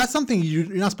 That's something you're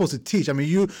not supposed to teach. I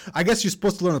mean, I guess you're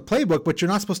supposed to learn the playbook, but you're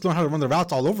not supposed to learn how to run the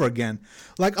routes all over again.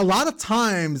 Like a lot of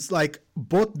times, like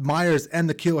both Myers and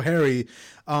N'Keal Harry,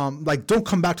 don't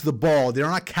come back to the ball. They're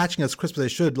not catching as crisp as they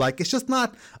should. Like it's just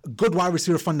not good wide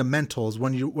receiver fundamentals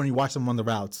when you watch them run the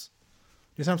routes.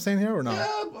 You see what I'm saying here or not?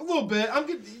 Yeah, a little bit. I'm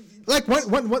good. Like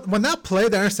when that play,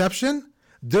 the interception.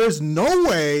 There's no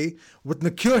way with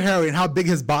N'Keal Harry and how big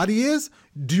his body is,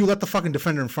 do you let the fucking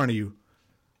defender in front of you?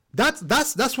 That's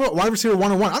what wide receiver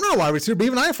 101. I'm not a wide receiver, but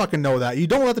even I fucking know that. You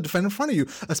don't let the defender in front of you,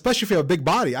 especially if you have a big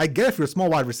body. I get if you're a small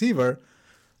wide receiver. You know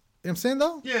what I'm saying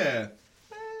though? Yeah.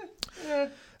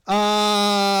 And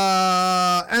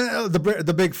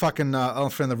the big fucking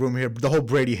elephant in the room here, the whole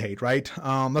Brady hate, right?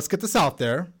 Let's get this out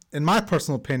there. In my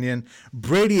personal opinion,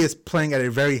 Brady is playing at a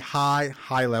very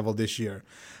high level this year.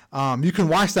 You can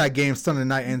watch that game Sunday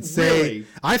night and say, really?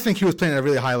 I think he was playing at a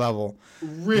really high level.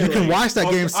 Really? You can watch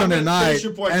that game Sunday night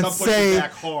and say,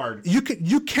 back hard.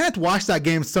 You can't watch that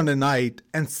game Sunday night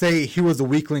and say he was a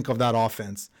weak link of that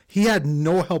offense. He had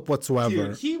no help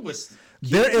whatsoever. Dude,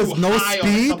 there is no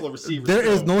speed. There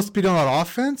is no speed on that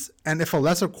offense. And if a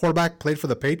lesser quarterback played for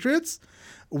the Patriots,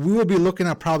 we would be looking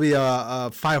at probably a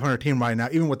 500 team right now,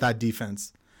 even with that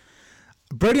defense.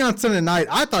 Brady on Sunday night,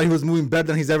 I thought he was moving better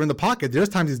than he's ever in the pocket. There's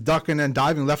times he's ducking and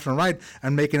diving left and right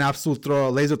and making absolute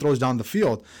laser throws down the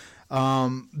field. I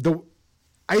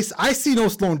see no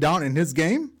slowing down in his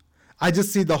game. I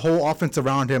just see the whole offense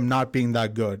around him not being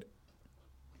that good.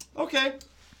 Okay.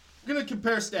 I'm going to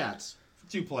compare stats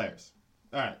for two players.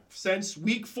 All right. Since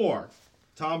week 4,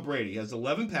 Tom Brady has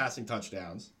 11 passing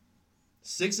touchdowns,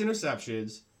 6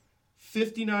 interceptions,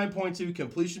 59.2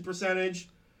 completion percentage,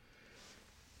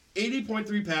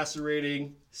 80.3 passer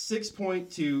rating,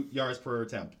 6.2 yards per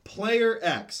attempt. Player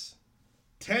X,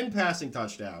 10 passing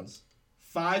touchdowns,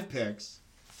 5 picks,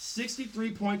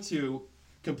 63.2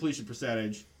 completion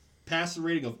percentage, passer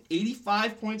rating of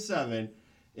 85.7,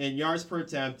 and yards per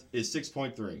attempt is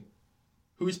 6.3.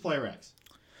 Who's player X?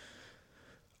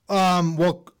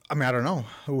 Well, I mean, I don't know.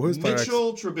 Who's player X?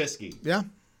 Mitchell Trubisky. Yeah.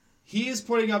 He is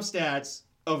putting up stats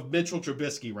of Mitchell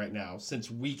Trubisky right now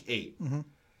since week 8. Mm-hmm.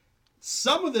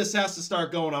 Some of this has to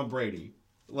start going on Brady.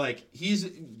 Like he's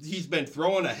been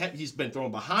throwing ahead, he's been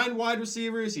throwing behind wide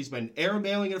receivers, he's been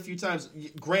airmailing it a few times.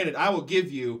 Granted, I will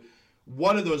give you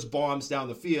one of those bombs down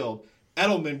the field.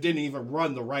 Edelman didn't even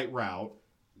run the right route.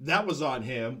 That was on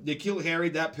him. N'Keal Harry,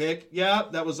 that pick, yeah,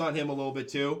 that was on him a little bit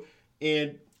too.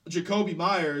 And Jacoby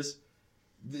Myers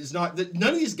is not.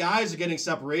 None of these guys are getting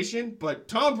separation, but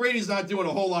Tom Brady's not doing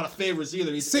a whole lot of favors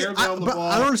either. He's airmailing the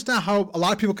ball. I don't understand how a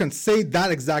lot of people can say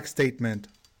that exact statement.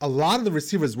 A lot of the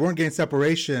receivers weren't getting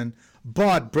separation,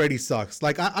 but Brady sucks.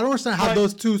 Like, I don't understand how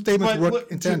those two statements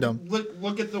work in tandem.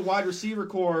 Look at the wide receiver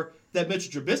core that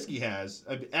Mitchell Trubisky has.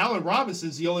 Allen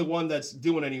Robinson's the only one that's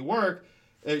doing any work,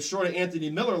 short of Anthony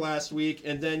Miller last week.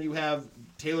 And then you have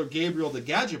Taylor Gabriel, the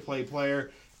gadget play player.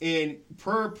 And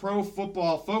per Pro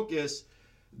Football Focus,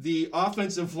 the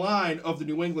offensive line of the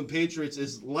New England Patriots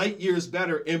is light years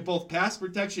better in both pass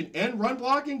protection and run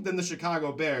blocking than the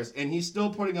Chicago Bears. And he's still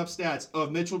putting up stats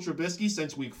of Mitchell Trubisky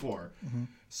since week 4. Mm-hmm.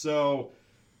 So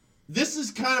this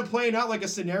is kind of playing out like a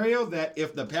scenario that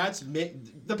if the Pats are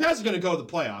going to go to the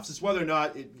playoffs. It's whether or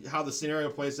not how the scenario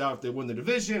plays out, if they win the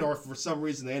division or if for some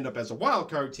reason they end up as a wild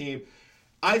card team.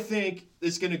 I think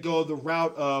it's going to go the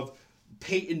route of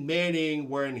Peyton Manning,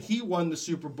 when he won the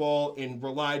Super Bowl and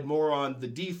relied more on the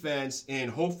defense,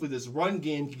 and hopefully this run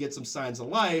game can get some signs of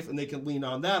life and they can lean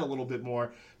on that a little bit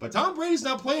more. But Tom Brady's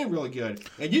not playing really good.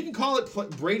 And you can call it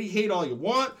Brady hate all you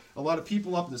want. A lot of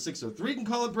people up in the 603 can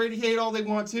call it Brady hate all they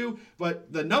want to,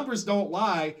 but the numbers don't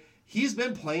lie. He's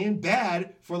been playing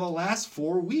bad for the last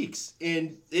 4 weeks,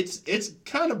 and it's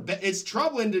kind of it's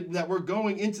troubling that we're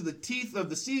going into the teeth of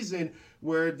the season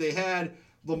where they had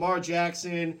Lamar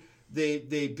Jackson. They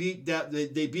beat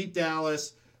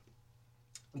Dallas.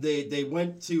 They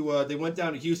went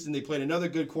down to Houston. They played another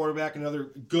good quarterback,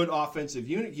 another good offensive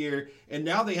unit here, and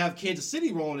now they have Kansas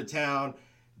City rolling to town.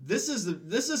 This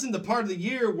isn't the part of the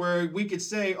year where we could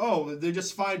say, oh, they're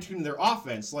just fine-tuning their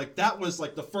offense. Like that was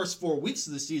like the first 4 weeks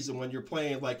of the season when you're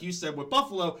playing, like you said, with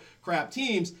Buffalo crap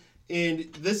teams.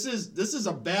 And this is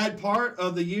a bad part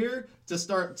of the year to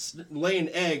start laying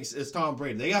eggs as Tom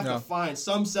Brady. They have to find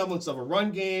some semblance of a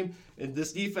run game, and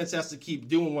this defense has to keep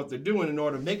doing what they're doing in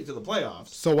order to make it to the playoffs.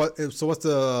 So what's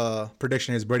the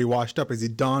prediction? Is Brady washed up? Is he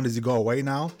done? Does he go away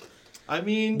now? I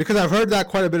mean, because I've heard that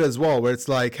quite a bit as well, where it's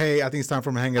like, hey, I think it's time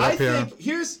for him to hang it up here. I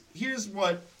think here's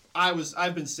what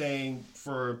I've been saying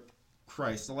for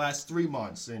the last 3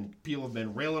 months, and people have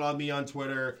been railing on me on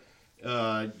Twitter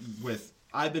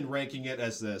I've been ranking it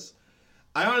as this.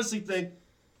 I honestly think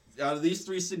out of these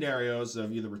 3 scenarios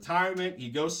of either retirement, he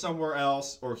goes somewhere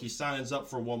else, or he signs up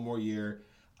for 1 more year,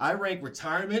 I rank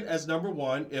retirement as number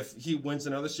 1 if he wins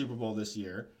another Super Bowl this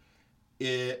year,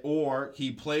 or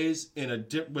he plays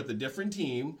with a different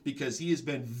team because he has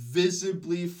been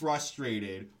visibly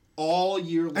frustrated all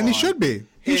year long. And he should be.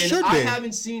 I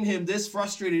haven't seen him this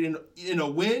frustrated in a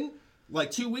win. Like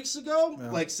 2 weeks ago,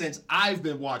 since I've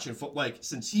been watching football,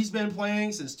 since he's been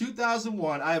playing, since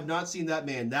 2001, I have not seen that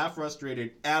man that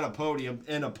frustrated at a podium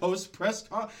in a press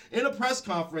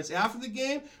conference after the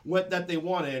game that they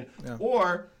won in,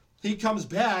 or he comes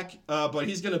back, but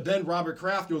he's going to bend Robert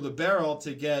Kraft over the barrel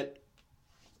to get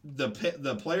the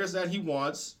players that he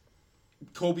wants,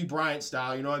 Kobe Bryant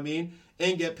style, you know what I mean,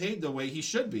 and get paid the way he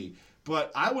should be.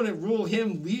 But I wouldn't rule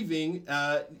him leaving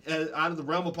out of the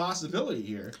realm of possibility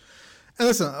here. And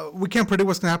listen, we can't predict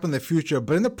what's going to happen in the future,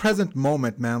 but in the present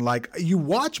moment, man, like you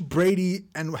watch Brady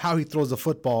and how he throws the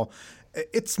football,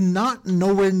 it's not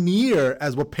nowhere near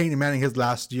as what Peyton Manning his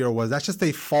last year was. That's just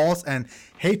a false and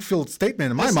hate-filled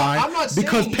statement in my mind. I'm not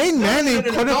because Peyton Manning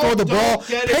couldn't throw the ball.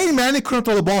 Peyton Manning couldn't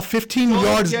throw the ball 15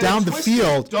 yards down the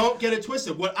field. Don't get it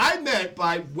twisted. What I meant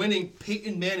by winning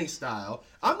Peyton Manning style,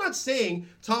 I'm not saying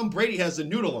Tom Brady has a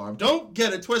noodle arm. Don't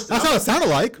get it twisted. That's what it sounded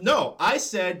like. No, I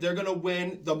said they're going to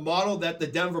win the model that the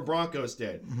Denver Broncos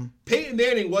did. Mm-hmm. Peyton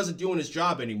Manning wasn't doing his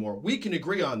job anymore. We can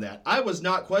agree on that. I was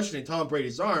not questioning Tom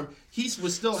Brady's arm. He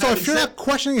was still So if you're not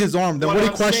questioning his arm, then what are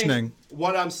you questioning?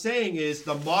 What I'm saying is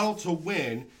the model to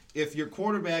win if your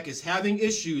quarterback is having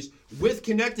issues with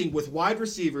connecting with wide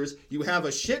receivers, you have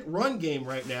a shit run game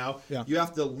right now. Yeah. You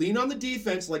have to lean on the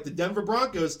defense like the Denver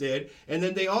Broncos did, and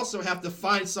then they also have to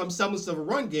find some semblance of a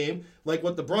run game like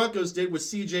what the Broncos did with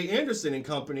C.J. Anderson and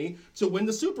company to win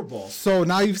the Super Bowl. So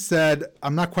now you've said,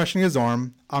 I'm not questioning his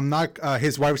arm. I'm not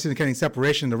his wide receiver getting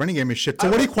separation. The running game is shit. So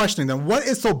what are you questioning then? What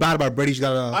is so bad about Brady?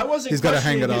 I wasn't he's got to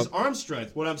hang questioning it his up. arm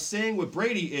strength. What I'm saying with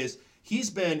Brady is he's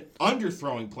been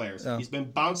underthrowing players. Yeah. He's been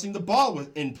bouncing the ball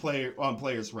on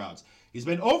players' routes. He's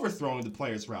been overthrowing the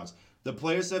players' routes. The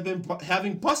players have been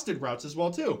having busted routes as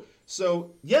well too.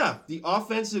 So yeah, the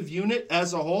offensive unit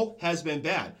as a whole has been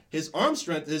bad. His arm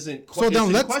strength isn't. So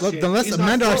then let's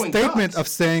amend our statement ducks. of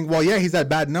saying, well, yeah, he's had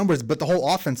bad numbers, but the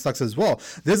whole offense sucks as well.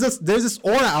 There's this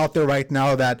aura out there right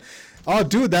now that, oh,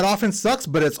 dude, that offense sucks,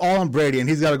 but it's all on Brady, and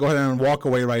he's got to go ahead and walk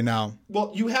away right now.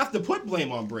 Well, you have to put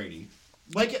blame on Brady.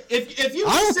 Like if you,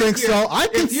 I don't think so. I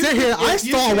can sit here.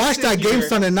 I watched that game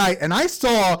Sunday night, and I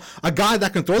saw a guy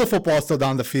that can throw the football still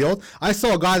down the field. I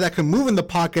saw a guy that can move in the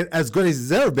pocket as good as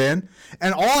he's ever been,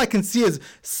 and all I can see is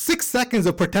 6 seconds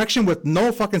of protection with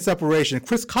no fucking separation.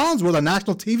 Chris Collinsworth on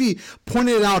national TV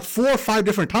pointed it out 4 or 5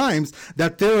 different times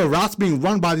that there are routes being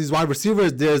run by these wide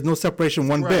receivers. There's no separation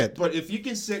one bit. But if you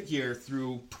can sit here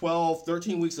through 12,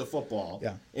 13 weeks of football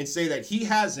and say that he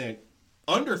hasn't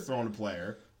underthrown a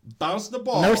player, bounced the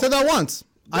ball. Never said that once.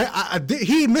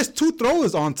 He missed 2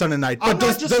 throws on Sunday night. But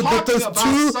there's 2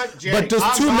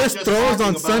 missed throws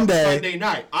on Sunday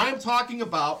night. I'm talking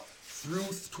about through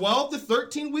 12 to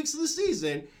 13 weeks of the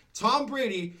season, Tom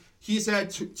Brady, he's had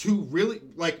two really,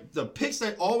 like, the picks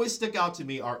that always stick out to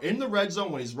me are in the red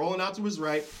zone when he's rolling out to his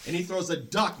right and he throws a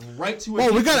duck right to his.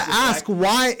 Well, we got to ask,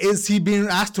 why is he being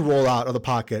asked to roll out of the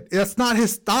pocket? That's not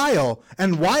his style.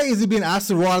 And why is he being asked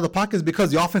to roll out of the pocket? Is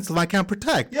because the offensive line can't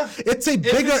protect. Yeah. It's a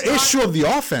bigger issue of the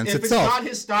offense if itself. If it's not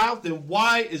his style, then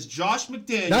why is Josh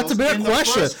McDaniels That's a bigger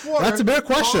question. That's a bigger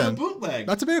question. Bootleg?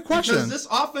 That's a bigger question. Because this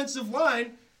offensive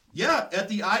line, yeah, at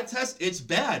the eye test, it's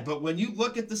bad. But when you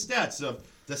look at the stats of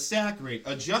the sack rate,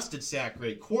 adjusted sack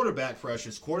rate, quarterback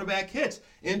pressures, quarterback hits,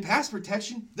 in pass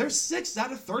protection, they're 6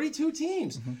 out of 32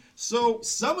 teams. Mm-hmm. So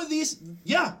some of these,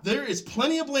 yeah, there is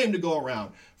plenty of blame to go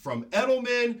around. From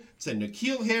Edelman to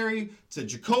N'Keal Harry to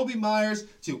Jacoby Myers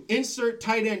to insert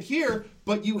tight end here,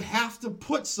 but you have to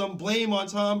put some blame on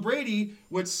Tom Brady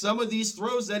with some of these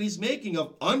throws that he's making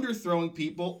of underthrowing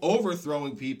people,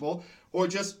 overthrowing people, or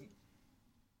just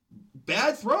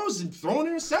bad throws and throwing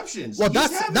interceptions. Well,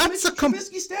 that's a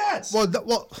Trubisky stats. Well,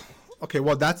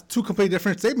 that's 2 completely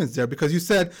different statements there, because you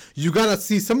said you gotta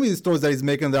see some of these throws that he's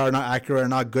making that are not accurate or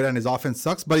not good, and his offense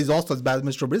sucks, but he's also as bad as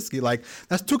Mitch Trubisky. Like,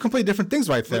 that's 2 completely different things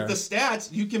right there. But the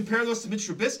stats, you compare those to Mitch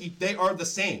Trubisky, they are the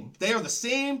same. They are the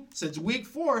same since week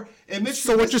 4. And Mitch.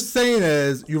 So what you're saying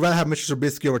is you'd rather have Mitch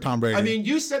Trubisky over Tom Brady. I mean,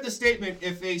 you said the statement: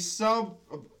 if a sub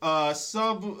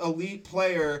elite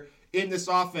player in this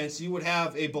offense, you would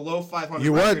have a below 500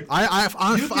 You record. would.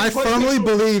 I firmly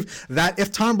believe that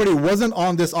if Tom Brady wasn't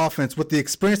on this offense with the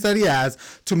experience that he has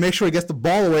to make sure he gets the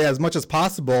ball away as much as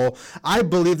possible, I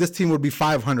believe this team would be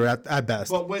 500 at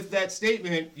best. But with that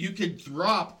statement, you could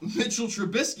drop Mitchell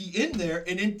Trubisky in there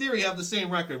and in theory have the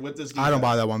same record with this defense. I don't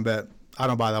buy that one bit.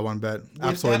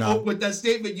 Absolutely not. With that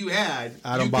statement you had,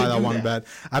 I don't buy that one bit.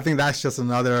 I think that's just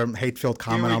another hate-filled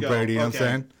comment on Brady. You know what I'm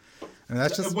saying? And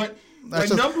that's just...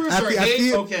 numbers are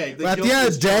hate, okay. At the end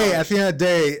of the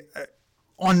day,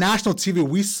 on national TV,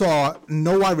 we saw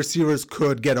no wide receivers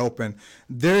could get open.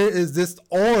 There is this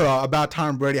aura about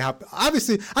Tom Brady.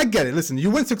 Obviously, I get it. Listen,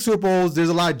 you win 6 Super Bowls. There's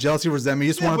a lot of jealousy, resentment.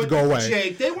 You just want it to go away.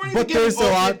 Jake, they weren't even getting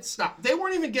open. Stop. They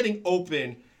weren't even getting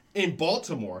open in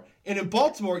Baltimore. And in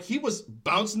Baltimore, he was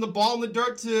bouncing the ball in the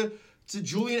dirt to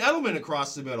Julian Edelman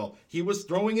across the middle. He was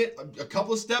throwing it a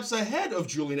couple of steps ahead of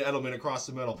Julian Edelman across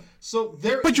the middle. So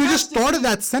there. But you just started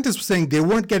that sentence saying they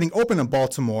weren't getting open in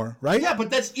Baltimore, right? Yeah, but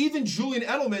that's even Julian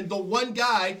Edelman, the one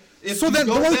guy. So then,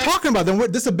 what are we talking about? Then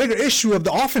this is a bigger issue of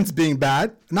the offense being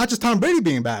bad, not just Tom Brady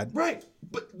being bad. Right.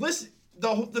 But listen,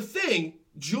 the thing.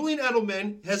 Julian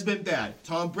Edelman has been bad.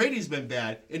 Tom Brady's been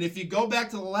bad. And if you go back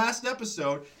to the last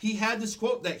episode, he had this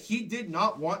quote that he did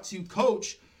not want to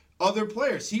coach other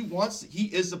players. He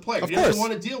is the player. He doesn't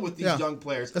want to deal with these young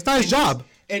players. That's not his job.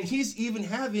 And he's even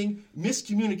having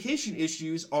miscommunication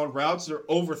issues on routes that are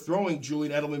overthrowing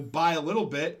Julian Edelman by a little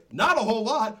bit. Not a whole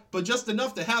lot, but just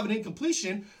enough to have an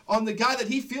incompletion on the guy that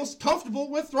he feels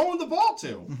comfortable with throwing the ball to.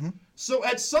 Mm-hmm. So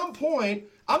at some point,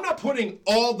 I'm not putting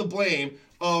all the blame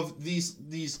of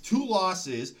these 2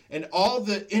 losses and all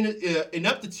the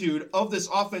ineptitude of this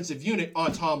offensive unit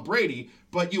on Tom Brady,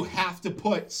 but you have to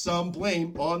put some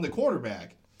blame on the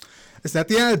quarterback. Listen, at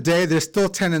the end of the day, they're still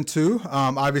 10-2.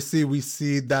 Obviously, we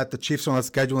see that the Chiefs on the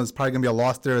schedule is probably going to be a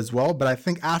loss there as well. But I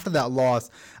think after that loss,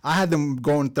 I had them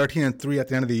going 13-3 at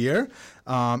the end of the year.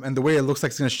 And the way it looks like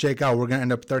it's going to shake out, we're going to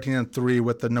end up 13-3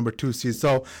 with the number 2 seed.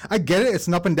 So I get it; it's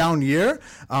an up and down year,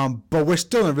 but we're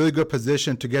still in a really good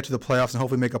position to get to the playoffs and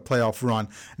hopefully make a playoff run.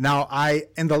 Now,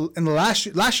 in the last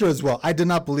year as well, I did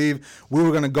not believe we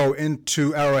were going to go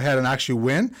into Arrowhead and actually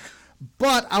win.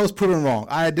 But I was proven wrong.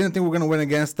 I didn't think we were going to win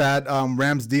against that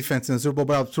Rams defense in the Super Bowl,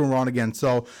 but I was proven wrong again.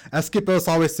 So, as Skip Bayless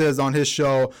always says on his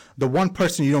show, the one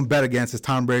person you don't bet against is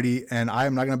Tom Brady, and I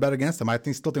am not going to bet against him. I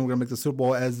still think we're going to make the Super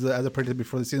Bowl as I predicted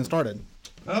before the season started.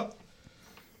 Well,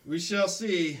 we shall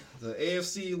see. The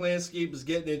AFC landscape is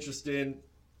getting interesting.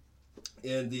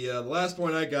 And the last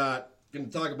point I got, going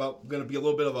to be a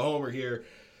little bit of a homer here.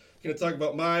 Going to talk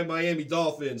about my Miami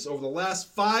Dolphins. Over the last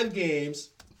 5 games,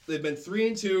 they've been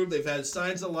 3-2. They've had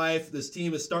signs of life. This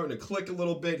team is starting to click a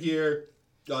little bit here.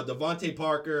 Devontae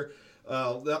Parker,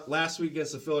 last week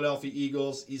against the Philadelphia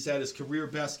Eagles, he's had his career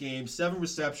best game, 7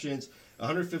 receptions,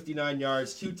 159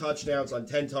 yards, 2 touchdowns on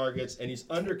 10 targets, and he's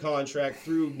under contract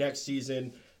through next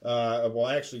season.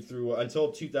 Through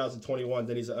until 2021.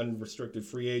 Then he's an unrestricted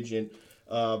free agent.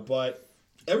 But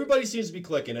everybody seems to be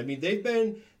clicking. I mean, they've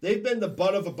been the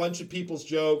butt of a bunch of people's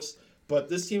jokes. But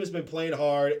this team has been playing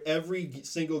hard every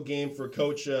single game for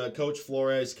Coach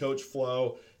Flores, Coach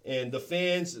Flo, and the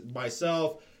fans,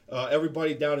 myself,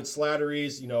 everybody down in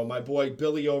Slattery's, my boy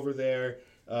Billy over there.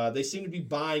 They seem to be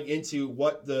buying into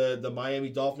what the Miami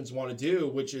Dolphins want to do,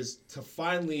 which is to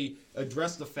finally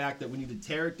address the fact that we need to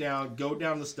tear it down, go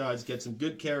down the studs, get some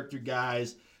good character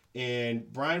guys. And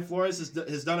Brian Flores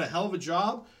has done a hell of a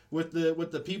job with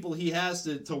the people he has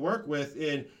to work with.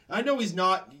 And I know he's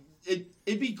not...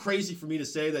 It'd be crazy for me to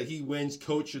say that he wins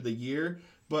Coach of the Year,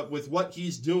 but with what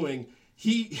he's doing,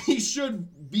 he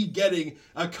should be getting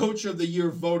a Coach of the Year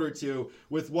vote or two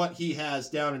with what he has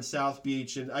down in South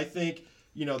Beach. And I think,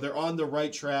 they're on the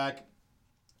right track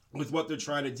with what they're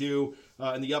trying to do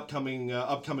in the upcoming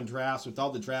drafts with all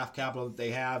the draft capital that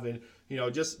they have. And,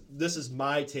 this is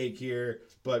my take here.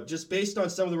 But just based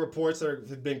on some of the reports that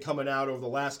have been coming out over the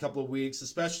last couple of weeks,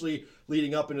 especially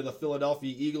leading up into the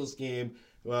Philadelphia Eagles game,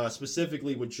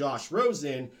 specifically with Josh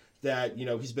Rosen, that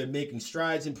he's been making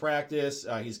strides in practice.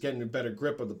 He's getting a better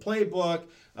grip of the playbook.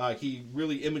 He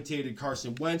really imitated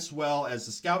Carson Wentz well as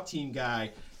the scout team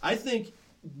guy. I think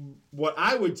what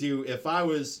I would do if I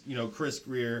was Chris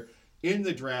Grier in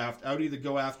the draft, I would either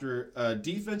go after a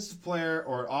defensive player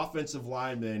or offensive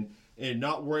lineman and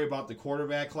not worry about the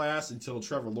quarterback class until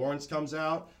Trevor Lawrence comes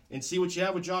out and see what you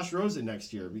have with Josh Rosen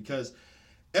next year, because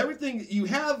everything you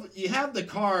have the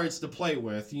cards to play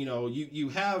with. You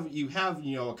have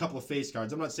a couple of face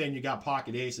cards. I'm not saying you got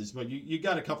pocket aces, but you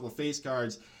got a couple of face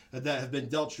cards that have been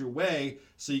dealt your way,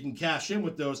 so you can cash in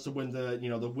with those to win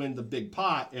the big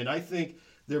pot. And I think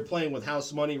they're playing with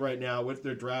house money right now with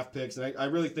their draft picks, and I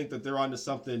really think that they're onto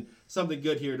something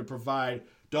good here to provide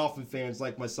Dolphin fans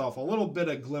like myself a little bit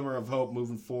of glimmer of hope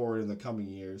moving forward in the coming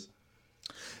years.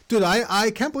 Dude, I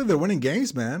can't believe they're winning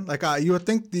games, man. Like you would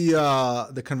think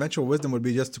the conventional wisdom would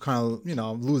be just to kind of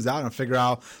lose out and figure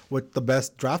out what the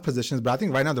best draft positions. But I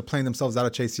think right now they're playing themselves out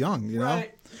of Chase Young.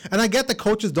 Right. And I get the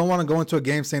coaches don't want to go into a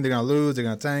game saying they're going to lose, they're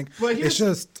going to tank. But here's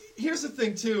the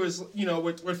thing too is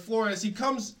with Flores,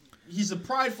 he's a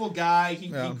prideful guy. He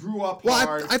grew up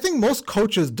hard. I think most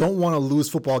coaches don't want to lose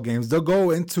football games. They'll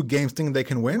go into games thinking they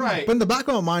can win. Right. But in the back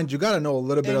of my mind, you got to know a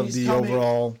little bit of the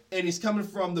overall. And he's coming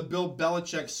from the Bill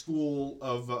Belichick school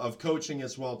of coaching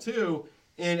as well, too.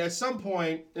 And at some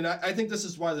point, and I think this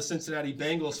is why the Cincinnati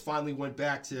Bengals finally went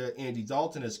back to Andy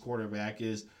Dalton as quarterback,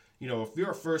 is, if you're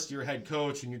a first-year head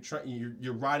coach and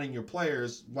you're riding your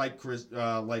players like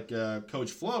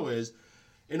Coach Flo is,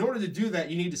 in order to do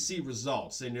that, you need to see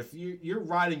results. And if you're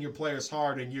riding your players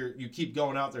hard and you keep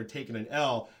going out there taking an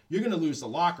L, you're going to lose the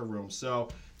locker room. So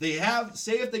they have,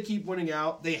 say if they keep winning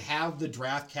out, they have the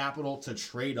draft capital to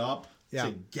trade up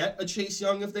to get a Chase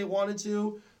Young if they wanted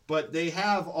to. But they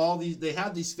have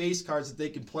these face cards that they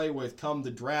can play with come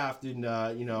the draft in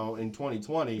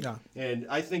 2020. Yeah. And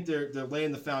I think they're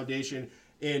laying the foundation.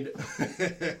 And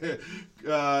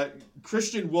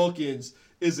Christian Wilkins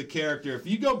is a character. If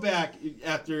you go back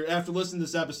after listening to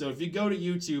this episode, if you go to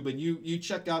YouTube and you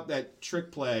check out that trick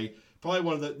play, probably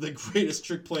one of the greatest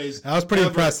trick plays. That was pretty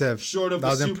impressive. Short of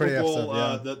the Super Bowl,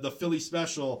 the Philly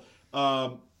special.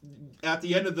 At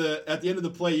the end of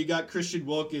the play, you got Christian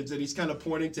Wilkins, and he's kind of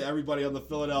pointing to everybody on the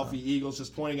Philadelphia Eagles,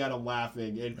 just pointing at him,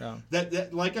 laughing. And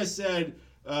that like I said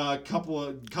a couple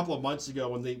of months ago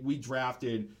when we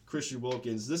drafted Christian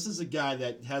Wilkins. This is a guy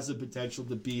that has the potential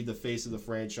to be the face of the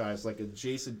franchise, like a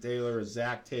Jason Taylor, a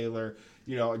Zach Taylor.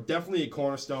 Definitely a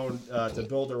cornerstone to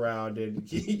build around, and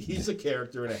he's a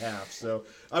character and a half. So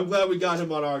I'm glad we got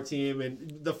him on our team,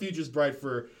 and the future's bright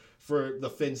for the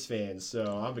Finns fans. So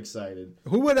I'm excited.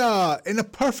 Who would, in a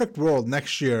perfect world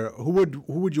next year, who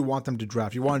would you want them to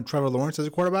draft? You want Trevor Lawrence as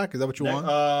a quarterback? Is that what you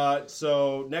want?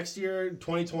 So next year,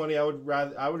 2020,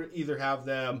 I would either have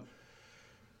them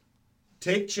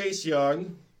take Chase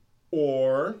Young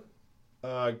or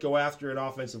go after an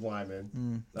offensive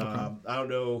lineman. Okay. I don't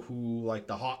know who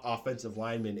the hot offensive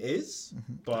lineman is,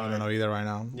 but I don't know either right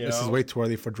now. This is way too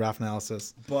early for draft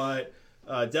analysis. But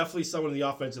definitely someone in the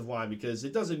offensive line, because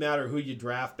it doesn't matter who you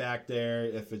draft back there.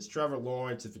 If it's Trevor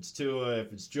Lawrence, if it's Tua,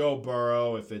 if it's Joe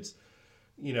Burrow, if it's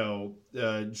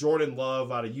Jordan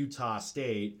Love out of Utah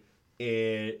State.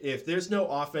 And if there's no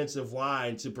offensive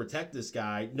line to protect this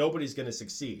guy, nobody's going to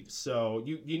succeed. So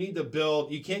you need to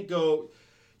build. You can't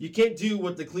do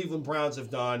what the Cleveland Browns have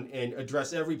done and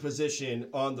address every position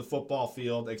on the football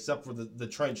field except for the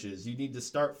trenches. You need to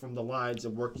start from the lines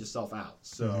and work yourself out.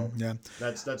 So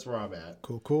that's where I'm at.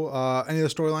 Cool. Any other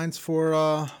storylines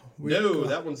for week? No,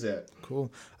 that one's it.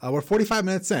 Cool. We're 45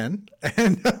 minutes in,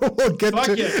 and we'll get Fuck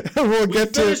to it. we'll We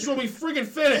get finish to when we friggin'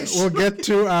 finish. we'll get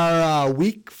to our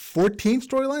week 14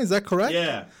 storyline. Is that correct?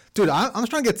 Yeah. Dude, I'm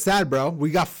just trying to get sad, bro. We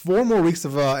got 4 more weeks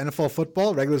of NFL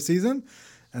football, regular season.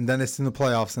 And then it's in the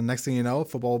playoffs, and next thing you know,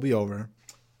 football will be over.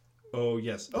 Oh,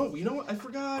 yes. Oh, you know what? I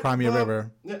forgot. Cry me a river.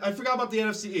 I forgot about the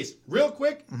NFC East. Real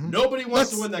quick, nobody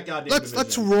wants to win that goddamn division.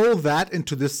 Let's roll that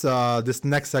into this this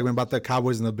next segment about the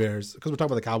Cowboys and the Bears, because we're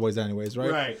talking about the Cowboys anyways,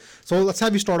 right? Right. So let's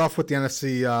have you start off with the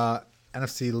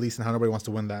NFC least and how nobody wants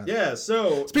to win that. Yeah,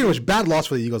 so... Speaking of which, bad loss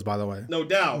for the Eagles, by the way. No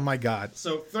doubt. Oh, my God.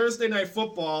 So Thursday Night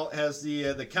Football has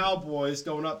the Cowboys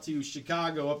going up to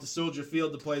Chicago, up to Soldier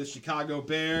Field to play the Chicago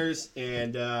Bears.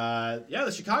 And,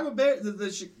 the Chicago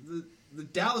Bears... The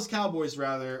Dallas Cowboys,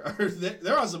 rather,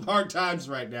 they're on some hard times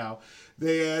right now.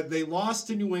 They lost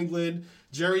to New England.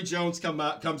 Jerry Jones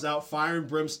comes out, fire and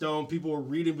brimstone. People were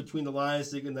reading between the lines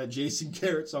thinking that Jason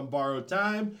Garrett's on borrowed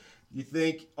time. You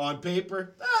think on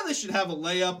paper, they should have a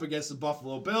layup against the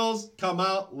Buffalo Bills. Come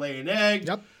out, lay an egg.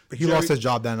 Yep. He lost his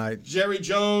job that night. Jerry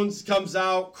Jones comes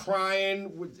out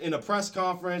crying in a press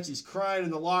conference. He's crying in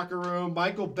the locker room.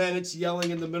 Michael Bennett's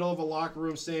yelling in the middle of a locker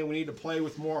room saying we need to play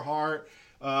with more heart.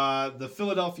 The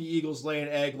Philadelphia Eagles lay an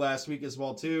egg last week as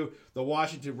well, too. The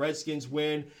Washington Redskins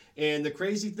win. And the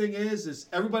crazy thing is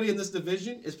everybody in this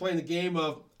division is playing the game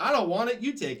of, I don't want it,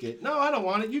 you take it. No, I don't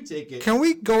want it, you take it. Can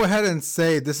we go ahead and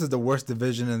say this is the worst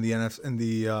division in the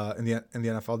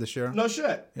NFL this year? No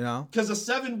shit. Because a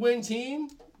 7-win team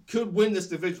could win this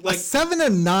division. A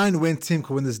 7-9 win team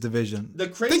could win this division.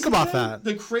 Think about that.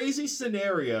 The crazy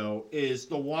scenario is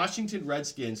the Washington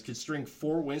Redskins could string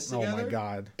 4 wins together. Oh my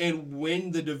God. And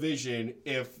win the division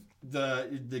if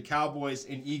the Cowboys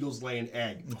and Eagles lay an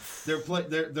egg. They're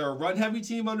a run heavy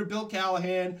team under Bill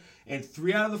Callahan, and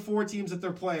 3 out of the 4 teams that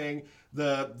they're playing,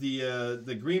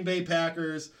 the Green Bay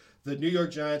Packers, the New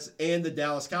York Giants, and the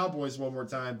Dallas Cowboys one more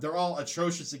time, they're all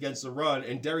atrocious against the run,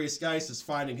 and Darius Geis is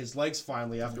finding his legs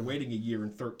finally after waiting a year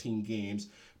and 13 games.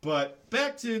 But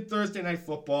back to Thursday Night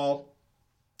Football.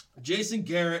 Jason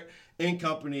Garrett and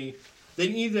company, they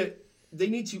need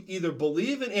to either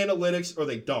believe in analytics or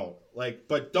they don't.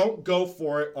 But don't go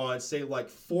for it on, say,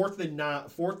 4th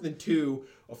and 2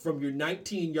 from your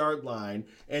 19-yard line,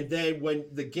 and then when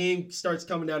the game starts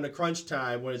coming down to crunch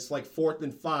time, when it's 4th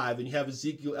and 5, and you have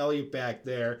Ezekiel Elliott back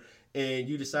there, and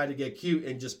you decide to get cute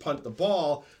and just punt the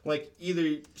ball,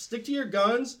 either stick to your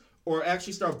guns or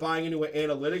actually start buying into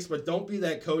analytics, but don't be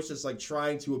that coach that's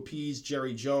trying to appease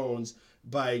Jerry Jones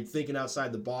by thinking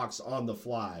outside the box on the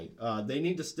fly. They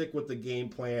need to stick with the game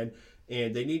plan,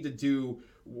 and they need to do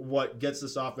what gets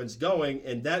this offense going,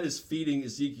 and that is feeding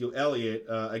Ezekiel Elliott.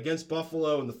 Against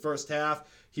Buffalo in the first half,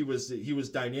 he was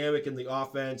dynamic in the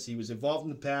offense. He was involved in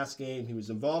the pass game. He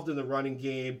was involved in the running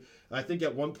game. I think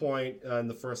at one point in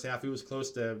the first half, he was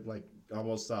close to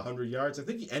almost 100 yards. I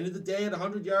think he ended the day at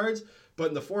 100 yards, but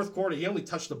in the fourth quarter, he only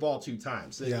touched the ball 2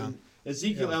 times. Yeah.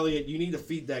 Ezekiel Elliott, you need to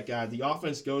feed that guy. The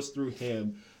offense goes through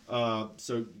him,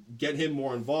 so get him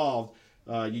more involved.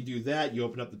 You do that, you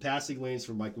open up the passing lanes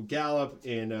for Michael Gallup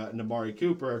and Amari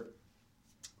Cooper.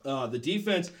 The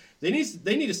defense, they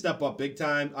need to step up big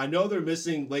time. I know they're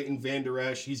missing Leighton Vander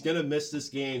Esch. He's going to miss this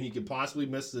game. He could possibly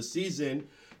miss the season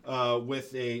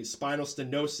with a spinal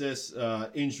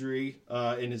stenosis injury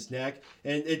in his neck,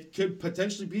 and it could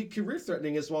potentially be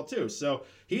career-threatening as well, too. So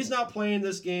he's not playing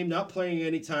this game, not playing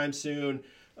anytime soon,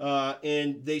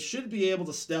 and they should be able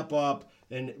to step up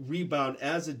and rebound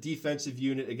as a defensive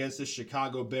unit against the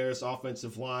Chicago Bears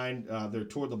offensive line. They're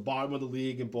toward the bottom of the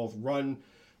league in both run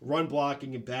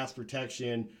blocking and pass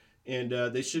protection. And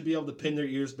they should be able to pin their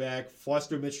ears back,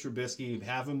 fluster Mitch Trubisky,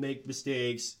 have him make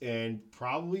mistakes, and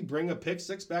probably bring a pick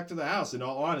six back to the house, in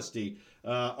all honesty.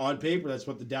 On paper, that's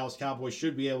what the Dallas Cowboys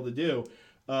should be able to do.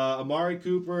 Amari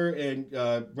Cooper and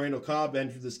Randall Cobb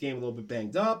entered this game a little bit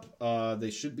banged up. They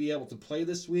should be able to play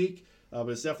this week, but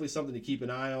it's definitely something to keep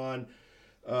an eye on.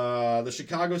 The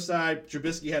Chicago side,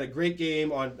 Trubisky had a great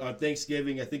game on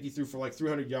Thanksgiving. I think he threw for like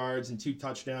 300 yards and 2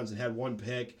 touchdowns and had 1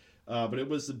 pick. But it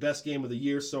was the best game of the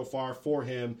year so far for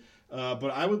him.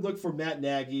 But I would look for Matt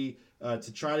Nagy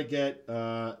to try to get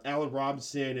Allen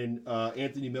Robinson and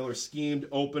Anthony Miller schemed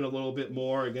open a little bit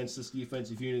more against this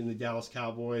defensive unit in the Dallas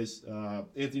Cowboys.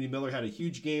 Anthony Miller had a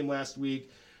huge game last week,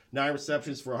 9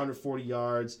 receptions for 140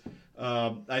 yards.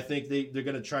 I think they're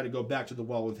going to try to go back to the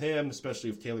well with him,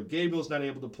 especially if Taylor Gabriel's not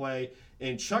able to play.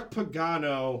 And Chuck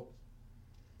Pagano,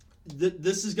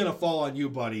 this is going to fall on you,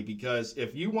 buddy, because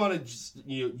if you want to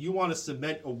you want to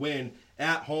cement a win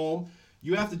at home,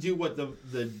 you have to do what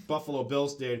the Buffalo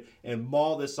Bills did and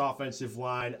maul this offensive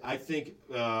line. I think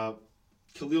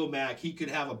Khalil Mack, he could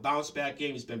have a bounce back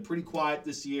game. He's been pretty quiet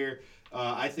this year.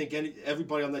 I think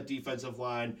everybody on that defensive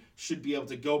line should be able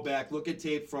to go back, look at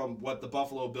tape from what the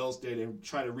Buffalo Bills did, and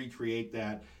try to recreate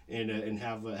that and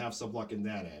have some luck in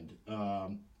that end.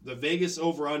 The Vegas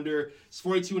over/under is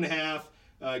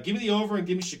 42.5. Give me the over and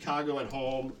give me Chicago at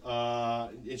home.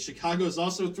 And Chicago is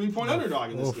also a 3-point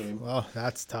underdog in this game. Oh,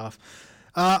 that's tough.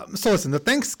 So listen, the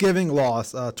Thanksgiving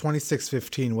loss,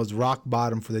 26-15, was rock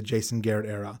bottom for the Jason Garrett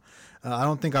era. I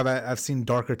don't think I've seen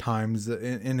darker times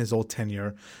in his old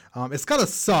tenure. It's gotta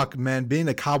suck, man, being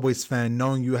a Cowboys fan,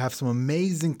 knowing you have some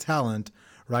amazing talent,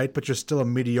 right? But you're still a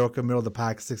mediocre, middle of the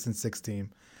pack, 6-6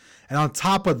 team. And on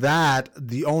top of that,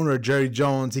 the owner, Jerry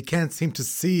Jones, he can't seem to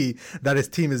see that his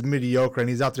team is mediocre, and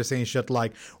he's out there saying shit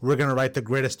like, we're going to write the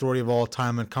greatest story of all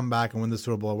time and come back and win the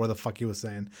Super Bowl. Where the fuck he was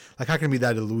saying? Like, how can he be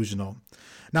that delusional?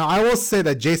 Now, I will say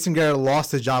that Jason Garrett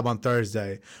lost his job on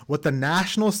Thursday. With the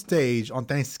national stage on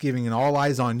Thanksgiving and all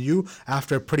eyes on you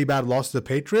after a pretty bad loss to the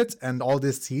Patriots and all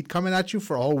this heat coming at you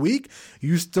for a whole week,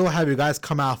 you still have your guys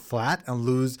come out flat and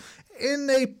lose in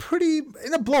a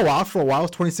blowout for a while.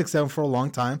 It was 26-7 for a long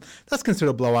time. That's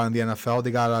considered a blowout in the NFL. They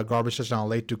got a garbage touchdown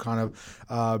late to kind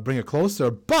of bring it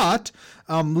closer. But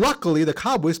luckily, the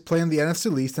Cowboys play in the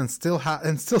NFC East and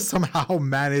still somehow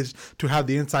managed to have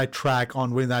the inside track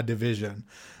on winning that division.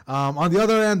 On the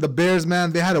other end, the Bears,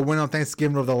 man, they had a win on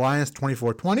Thanksgiving over the Lions,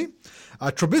 24-20.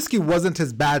 Trubisky wasn't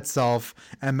his bad self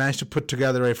and managed to put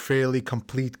together a fairly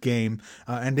complete game,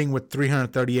 ending with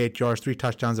 338 yards, 3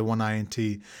 touchdowns, and 1 INT.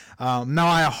 Now,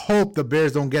 I hope the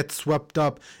Bears don't get swept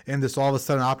up in this all of a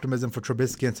sudden optimism for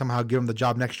Trubisky and somehow give him the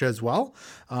job next year as well.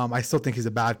 I still think he's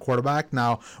a bad quarterback.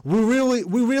 Now, we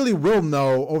really will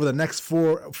know over the next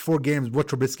four games what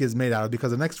Trubisky is made out of, because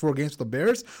the next 4 games for the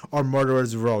Bears are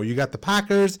murderers row. You got the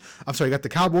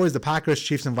Cowboys, the Packers,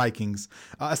 Chiefs, and Vikings.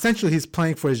 Essentially, he's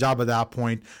playing for his job at that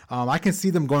point. I can see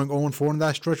them going 0-4 in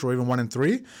that stretch, or even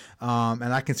 1-3.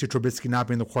 And I can see Trubisky not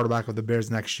being the quarterback of the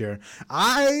Bears next year.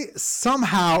 I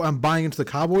somehow am buying into the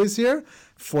Cowboys here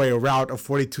for a rout of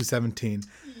 42-17.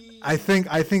 I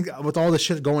think with all the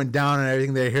shit going down and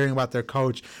everything they're hearing about their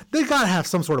coach, they gotta have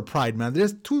some sort of pride, man.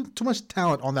 There's too much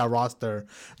talent on that roster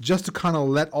just to kind of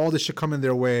let all this shit come in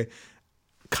their way,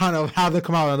 kind of have them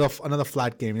come out another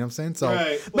flat game. You know what I'm saying? So,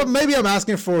 right. Well, but maybe I'm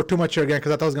asking for too much here again,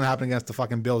 because I thought it was going to happen against the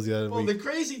fucking Bills the other week. Well, the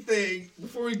crazy thing,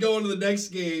 before we go into the next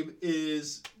game,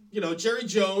 is, Jerry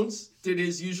Jones did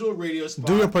his usual radio spot.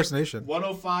 Do impersonation.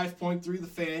 105.3 The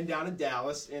Fan down in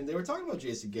Dallas, and they were talking about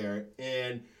Jason Garrett.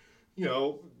 And,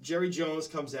 Jerry Jones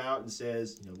comes out and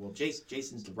says, well,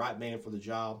 Jason's the right man for the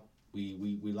job.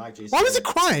 We like Jason. Why was he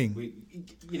crying?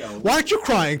 Why aren't you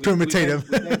crying to imitate him?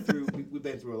 We've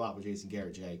been through a lot with Jason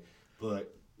Garrett, Jay.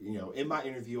 But, in my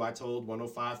interview, I told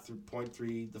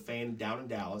 105.3 The Fan down in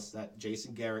Dallas that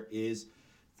Jason Garrett is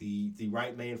the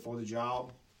right man for the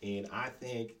job. And I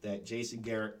think that Jason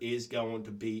Garrett is going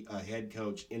to be a head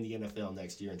coach in the NFL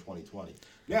next year in 2020.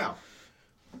 Now,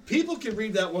 people can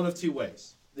read that one of 2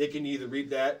 ways. They can either read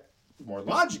that more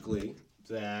logically,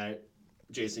 that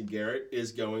Jason Garrett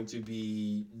is not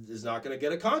going to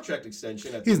get a contract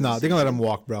extension. He's not. They're going to let him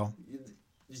walk, bro.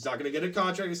 He's not going to get a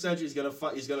contract extension. He's going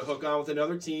to hook on with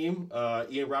another team.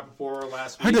 Ian Rappaport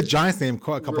last week. I heard the Giants name a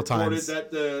couple times.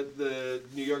 Reported that the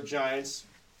New York Giants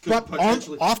could but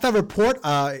potentially... off that report,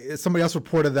 somebody else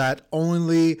reported that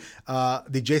only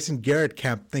the Jason Garrett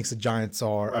camp thinks the Giants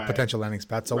are a potential landing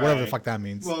spot. So whatever the fuck that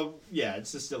means. Well, yeah,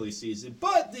 it's a silly season.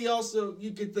 But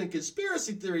you could think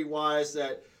conspiracy theory-wise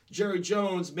that Jerry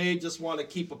Jones may just want to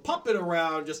keep a puppet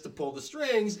around just to pull the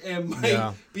strings and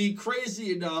might be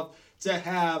crazy enough to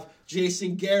have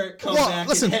Jason Garrett come back.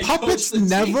 Listen, and puppets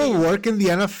never work in the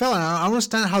NFL, and I don't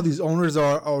understand how these owners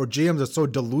or GMs are so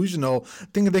delusional,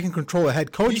 thinking they can control a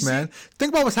head coach. Man,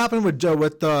 think about what's happening with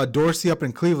Dorsey up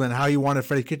in Cleveland. How he wanted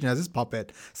Freddie Kitchen as his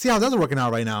puppet. See how that's working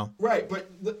out right now. Right,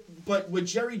 but with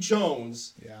Jerry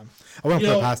Jones, I wouldn't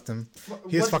put it past him.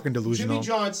 He's fucking delusional. Jimmy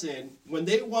Johnson, when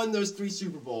they won those 3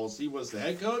 Super Bowls, he was the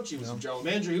head coach. He was the general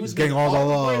manager. He was getting all the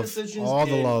love. All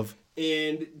the love.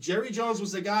 And Jerry Jones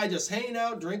was the guy just hanging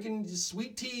out, drinking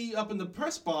sweet tea up in the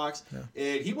press box.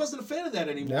 And he wasn't a fan of that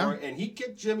anymore. And he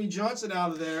kicked Jimmy Johnson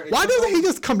out of there. Why doesn't he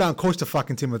just come down and coach the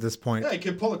fucking team at this point? Yeah, he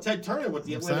could pull a Ted Turner with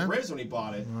the Atlanta Braves when he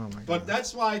bought it. Oh but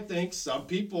that's why I think some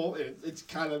people, it's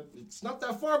not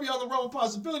that far beyond the realm of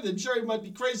possibility that Jerry might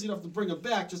be crazy enough to bring him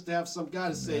back just to have some guy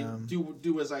to say,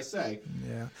 do as I say.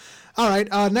 Yeah. All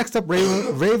right, next up,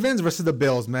 Ravens versus the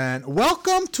Bills, man.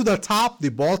 Welcome to the top, the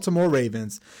Baltimore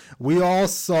Ravens. We all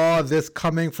saw this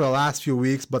coming for the last few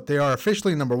weeks, but they are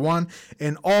officially number 1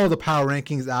 in all the power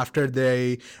rankings after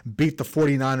they beat the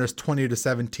 49ers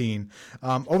 20-17.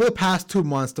 Over the past 2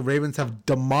 months, the Ravens have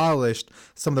demolished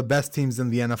some of the best teams in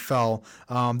the NFL.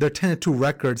 Their 10-2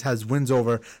 records has wins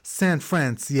over San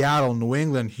Fran, Seattle, New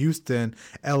England, Houston,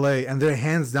 LA, and they're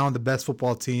hands down the best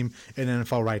football team in the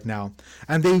NFL right now.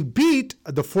 And they beat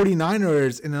the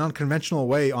 49ers in an unconventional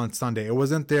way on Sunday. It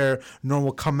wasn't their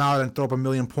normal come out and throw up a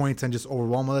million points and just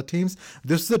overwhelm other teams.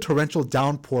 This is a torrential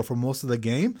downpour for most of the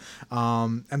game,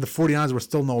 and the 49ers were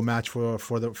still no match for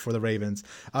the Ravens.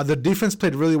 The defense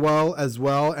played really well as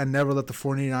well and never let the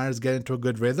 49ers get into a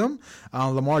good rhythm.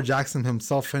 Lamar Jackson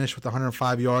himself finished with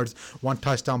 105 yards, 1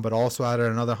 touchdown, but also added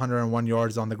another 101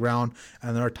 yards on the ground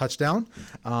and another touchdown.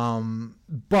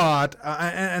 But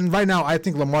right now, I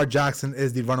think Lamar Jackson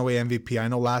is the runaway MVP. I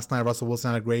know last night Russell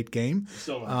Wilson had a great game,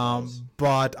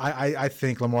 but I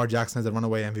think Lamar Jackson is the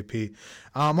runaway MVP.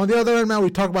 On the other end, man, we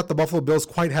talk about the Buffalo Bills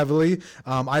quite heavily.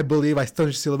 I believe I still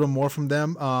need to see a little bit more from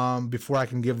them before I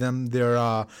can give them their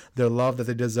love that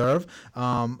they deserve.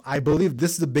 I believe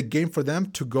this is a big game for them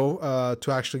to go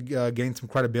to actually gain some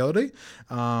credibility.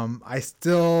 I'm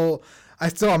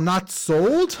not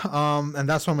sold, and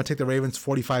that's why I'm going to take the Ravens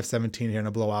 45-17 here in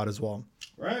a blowout as well.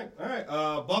 Right, all right.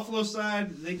 Buffalo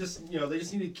side, they just need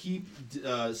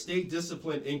to stay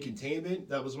disciplined in containment.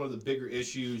 That was one of the bigger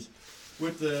issues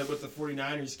with the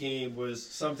 49ers game was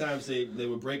sometimes they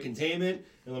would break containment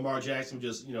and Lamar Jackson would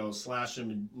just slash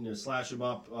him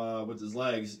up with his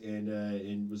legs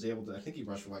and was able to. I think he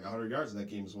rushed for like 100 yards in that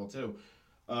game as well too.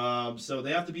 So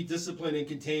they have to be disciplined in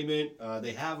containment.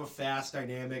 They have a fast,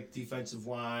 dynamic defensive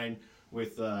line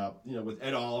with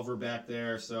Ed Oliver back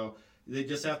there. So they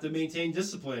just have to maintain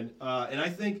discipline. And I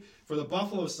think for the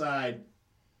Buffalo side,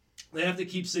 they have to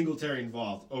keep Singletary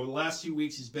involved. Over the last few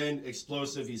weeks, he's been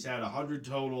explosive. He's had 100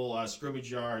 total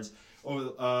scrimmage yards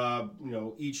over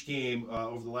each game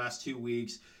over the last 2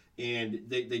 weeks. And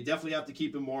they definitely have to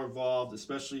keep him more involved,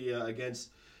 especially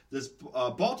against this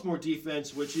Baltimore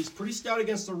defense, which is pretty stout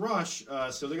against the rush.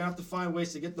 So they're going to have to find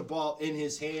ways to get the ball in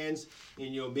his hands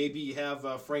and, maybe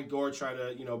have Frank Gore try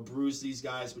to, bruise these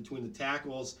guys between the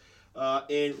tackles.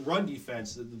 And run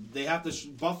defense.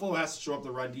 Buffalo has to show up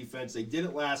the run defense. They did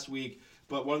it last week,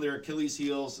 but one of their Achilles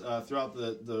heels throughout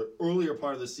the earlier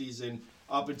part of the season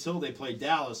up until they played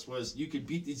Dallas was you could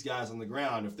beat these guys on the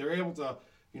ground. If they're able to,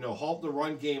 halt the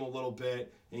run game a little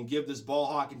bit and give this ball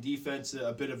hawking defense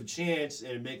a bit of a chance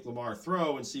and make Lamar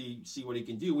throw and see what he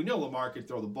can do. We know Lamar can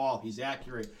throw the ball. He's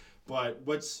accurate. But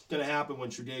what's going to happen when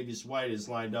Tre'Davious White is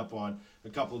lined up on a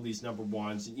couple of these number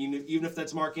ones, and even if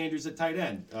that's Mark Andrews at tight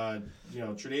end,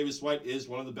 Tre'Davious White is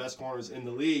one of the best corners in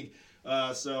the league.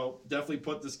 So definitely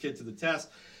put this kid to the test.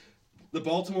 The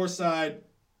Baltimore side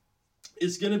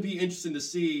is going to be interesting to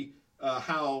see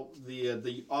how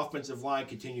the offensive line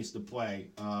continues to play.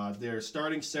 Their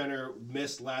starting center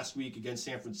missed last week against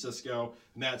San Francisco.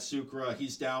 Matt Sukra,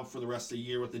 he's down for the rest of the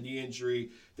year with a knee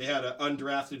injury. They had an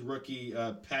undrafted rookie,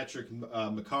 Patrick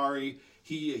Macari.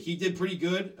 He did pretty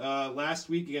good last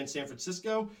week against San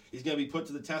Francisco. He's going to be put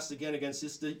to the test again against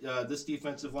this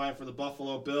defensive line for the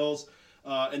Buffalo Bills.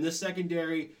 And this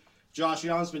secondary, Josh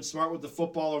Allen's been smart with the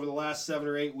football over the last 7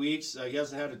 or 8 weeks. He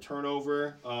hasn't had a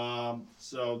turnover.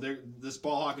 So this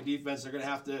ball hawking defense, they're going to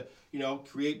have to,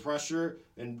 create pressure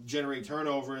and generate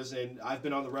turnovers. And I've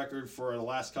been on the record for the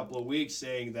last couple of weeks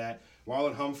saying that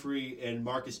Marlon Humphrey and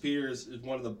Marcus Peters is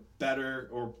one of the better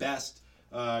or best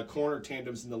corner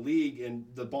tandems in the league. And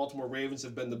the Baltimore Ravens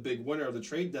have been the big winner of the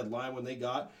trade deadline when they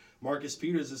got Marcus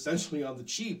Peters essentially on the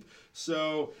cheap.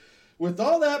 So with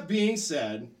all that being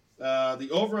said, the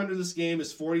over-under this game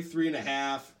is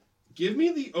 43.5. Give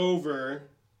me the over,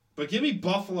 but give me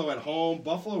Buffalo at home.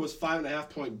 Buffalo was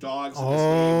 5.5-point dogs in this game.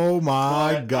 Oh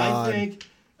my God.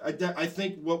 I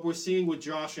think what we're seeing with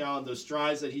Josh Allen, those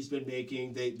strides that he's been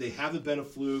making, they haven't been a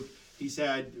fluke. He's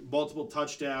had multiple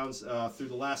touchdowns through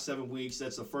the last 7 weeks.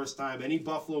 That's the first time any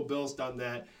Buffalo Bills done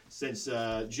that since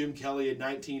Jim Kelly in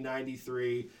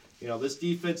 1993. This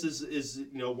defense is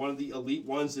one of the elite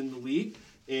ones in the league.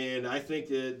 And I think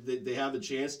that they have a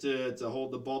chance to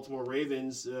hold the Baltimore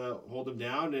Ravens, hold them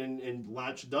down, and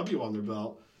latch a W on their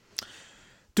belt.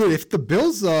 Dude, if the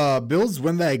Bills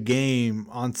win that game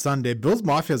on Sunday, Bills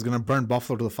Mafia is going to burn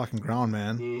Buffalo to the fucking ground,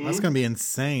 man. Mm-hmm. That's going to be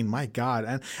insane. My God.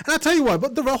 And I'll tell you what,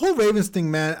 but the whole Ravens thing,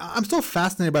 man, I'm so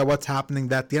fascinated by what's happening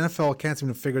that the NFL can't seem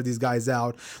to figure these guys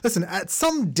out. Listen, at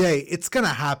some day, it's going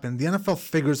to happen. The NFL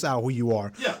figures out who you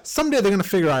are. Yeah. Someday they're going to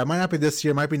figure out. It might not be this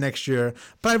year, it might be next year.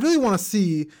 But I really want to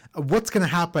see what's going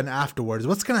to happen afterwards.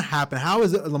 What's going to happen? How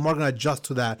is Lamar going to adjust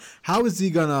to that? How is he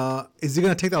going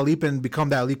to take that leap and become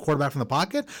that elite quarterback from the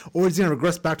pocket? Or is he going to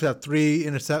regress back to that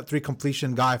three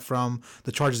completion guy from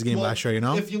the Chargers game last year,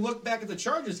 If you look back at the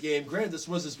Chargers game, granted this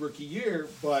was his rookie year,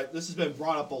 but this has been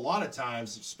brought up a lot of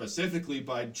times, specifically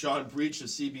by John Breach of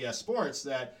CBS Sports,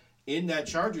 that in that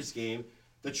Chargers game,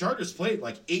 the Chargers played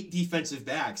like 8 defensive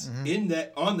backs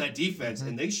on that defense,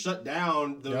 and they shut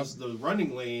down the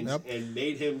running lanes and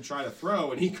made him try to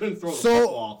throw, and he couldn't throw the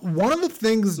football. One of the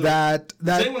things that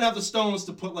does anyone have the stones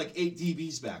to put like 8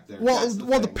 DBs back there?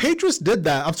 The Patriots did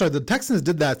that. I'm sorry, the Texans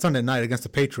did that Sunday night against the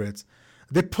Patriots.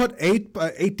 They put eight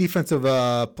defensive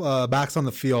backs on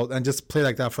the field and just play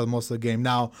like that for most of the game.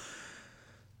 Now,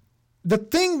 the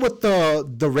thing with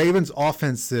the Ravens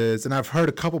offense is, and I've heard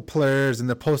a couple players in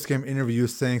the post-game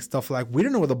interviews saying stuff like, we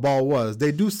didn't know where the ball was.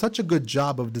 They do such a good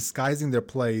job of disguising their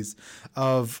plays,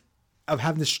 of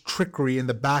having this trickery in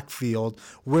the backfield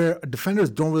where defenders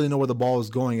don't really know where the ball is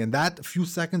going. And that few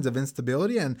seconds of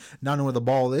instability and not knowing where the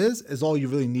ball is all you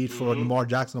really need for Lamar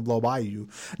Jackson to blow by you.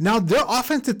 Now, their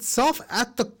offense itself,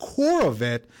 at the core of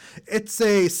it, it's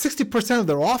a 60% of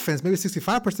their offense, maybe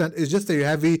 65%, is just a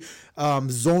heavy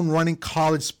zone running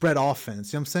college spread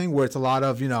offense. You know what I'm saying? Where it's a lot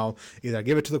of, either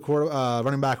give it to the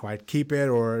running back, right? Keep it,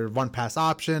 or run pass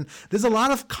option. There's a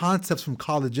lot of concepts from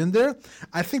college in there.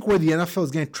 I think where the NFL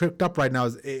is getting tripped up right now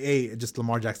is A, just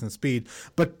Lamar Jackson's speed,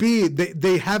 but B,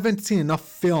 they haven't seen enough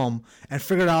film and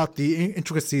figured out the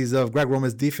intricacies of Greg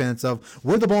Roman's defense of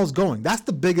where the ball is going. That's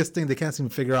the biggest thing they can't seem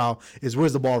to figure out, is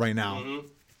where's the ball right now. Mm-hmm.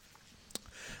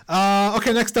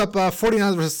 Okay, next up,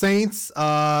 49ers versus Saints.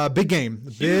 Big game.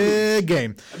 Big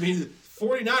game. I mean,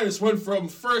 49ers went from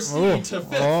first seed to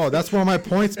fifth. Oh, that's one of my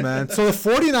points, man. So the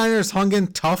 49ers hung in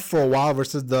tough for a while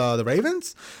versus the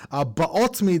Ravens, but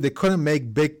ultimately they couldn't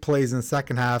make big plays in the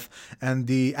second half, and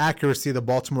the accuracy of the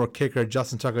Baltimore kicker,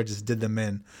 Justin Tucker, just did them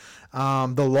in.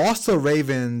 The loss to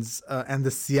Ravens and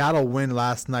the Seattle win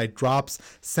last night drops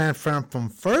San Fran from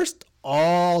first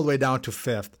all the way down to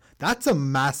fifth. That's a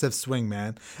massive swing,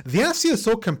 man. The NFC is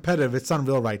so competitive, it's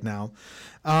unreal right now.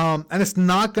 And it's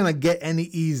not going to get any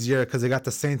easier because they got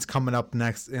the Saints coming up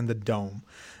next in the Dome.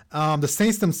 The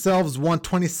Saints themselves won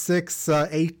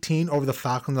 26-18 over the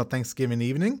Falcons on Thanksgiving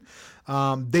evening.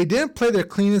 They didn't play their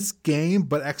cleanest game,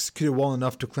 but executed well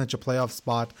enough to clinch a playoff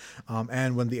spot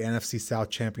and win the NFC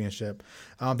South Championship.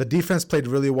 The defense played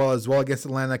really well as well against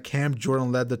Atlanta. Cam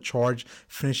Jordan led the charge,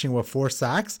 finishing with 4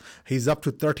 sacks. He's up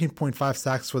to 13.5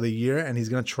 sacks for the year, and he's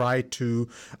going to try to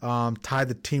tie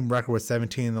the team record with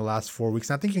 17 in the last 4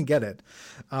 weeks. And I think he can get it.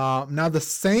 Now, the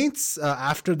Saints,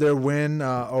 after their win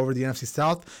over the NFC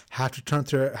South, have to turn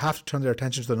their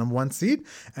attention to the number 1 seed,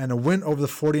 and a win over the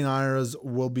 49ers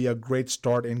will be a great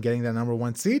start in getting that number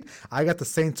 1 seed. I got the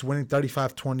Saints winning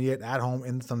 35-28 at home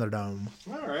in the Thunderdome.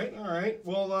 All right.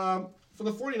 Well, for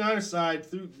the 49ers side,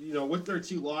 through with their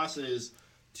 2 losses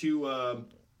to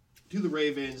the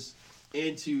Ravens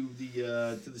and to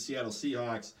the Seattle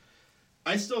Seahawks,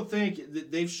 I still think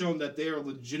that they've shown that they are a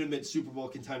legitimate Super Bowl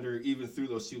contender even through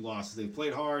those 2 losses. They've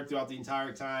played hard throughout the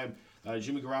entire time.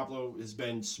 Jimmy Garoppolo has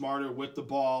been smarter with the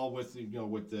ball, with the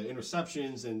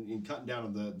interceptions and cutting down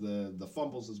on the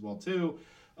fumbles as well too.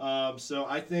 So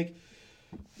I think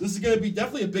this is going to be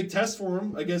definitely a big test for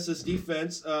him against this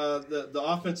defense. The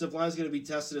offensive line is going to be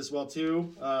tested as well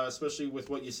too, especially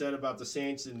with what you said about the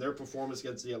Saints and their performance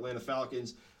against the Atlanta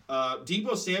Falcons.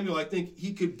 Deebo Samuel, I think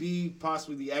he could be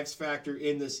possibly the X factor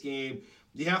in this game.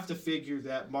 You have to figure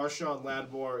that Marshawn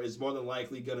Lattimore is more than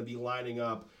likely going to be lining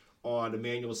up on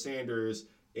Emmanuel Sanders,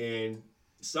 and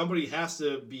somebody has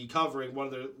to be covering, one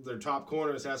of their top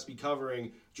corners has to be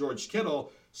covering George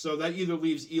Kittle. So that either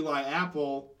leaves Eli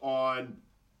Apple on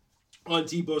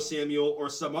Deebo Samuel or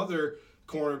some other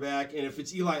cornerback. And if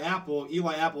it's Eli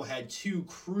Apple had 2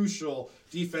 crucial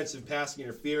defensive passing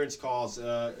interference calls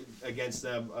against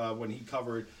them when he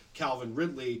covered Calvin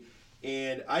Ridley.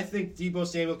 And I think Deebo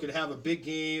Samuel could have a big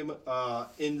game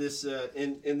in this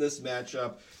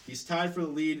matchup. He's tied for the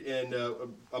lead in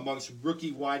amongst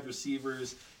rookie wide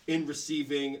receivers in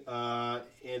receiving,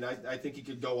 and I think he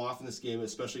could go off in this game,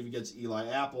 especially if he gets Eli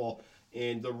Apple.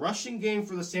 And the rushing game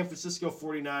for the San Francisco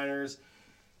 49ers,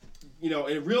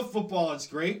 in real football, it's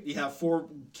great. You have 4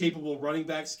 capable running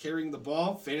backs carrying the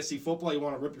ball. Fantasy football, you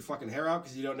want to rip your fucking hair out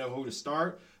because you don't know who to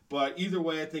start. But either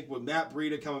way, I think with Matt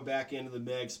Breida coming back into the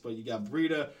mix, but you got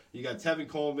Breida, you got Tevin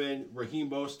Coleman, Raheem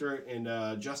Mostert,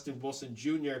 and Justin Wilson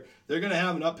Jr., they're going to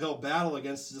have an uphill battle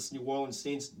against this New Orleans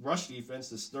Saints rush defense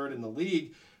that's 3rd in the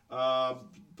league.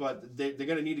 But they're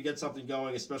going to need to get something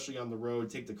going, especially on the road,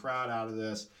 take the crowd out of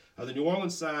this. The New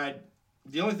Orleans side,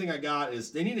 the only thing I got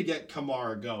is they need to get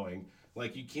Kamara going.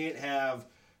 Like, you can't have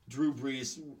Drew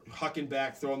Brees hucking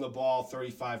back, throwing the ball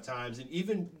 35 times. And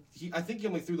even, I think he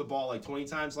only threw the ball like 20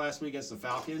 times last week against the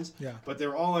Falcons. Yeah. But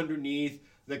they're all underneath.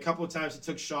 The couple of times he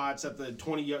took shots at the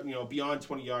 20, beyond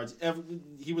 20 yards.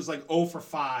 He was like 0 for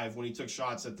 5 when he took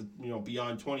shots at the,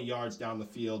 beyond 20 yards down the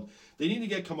field. They need to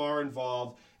get Kamara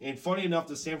involved. And funny enough,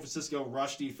 the San Francisco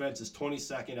rush defense is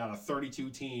 22nd out of 32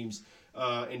 teams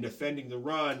in defending the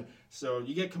run. So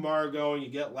you get Kamara going, you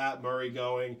get Lat Murray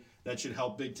going. That should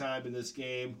help big time in this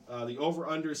game. The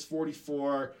over-under is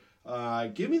 44.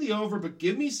 Give me the over, but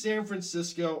give me San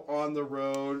Francisco on the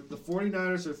road. The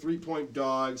 49ers are 3-point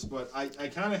dogs, but I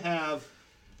kind of have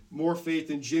more faith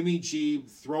in Jimmy G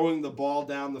throwing the ball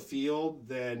down the field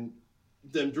than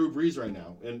Drew Brees right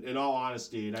now, in all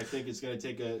honesty. And I think it's going to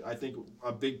take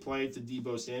a big play to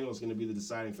Deebo Samuel is going to be the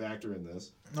deciding factor in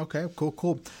this. Okay,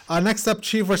 cool. Next up,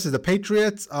 Chiefs versus the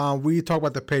Patriots. We talk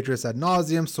about the Patriots ad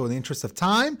nauseum, so in the interest of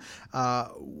time,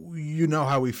 you know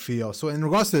how we feel. So in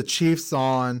regards to the Chiefs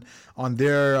on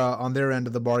their end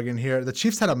of the bargain here, the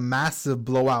Chiefs had a massive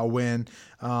blowout win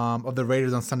of the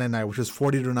Raiders on Sunday night, which was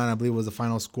 40-9, I believe was the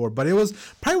final score. But it was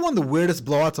probably one of the weirdest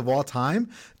blowouts of all time,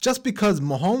 just because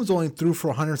Mahomes only threw for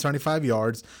 175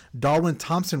 yards, Darwin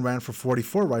Thompson ran for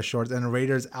 44 rush yards, and the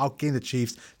Raiders outgained the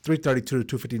Chiefs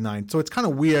 332-259. So it's kind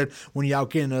of weird when you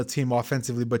outgain another team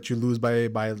offensively, but you lose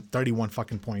by 31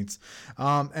 fucking points.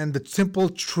 And the simple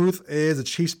truth is the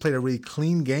Chiefs played a really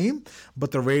clean game,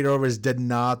 but the Raiders did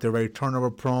not. They're very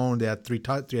turnover prone. They had three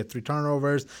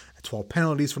turnovers, 12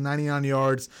 penalties for 99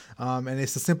 yards. And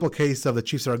it's a simple case of the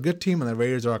Chiefs are a good team and the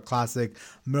Raiders are a classic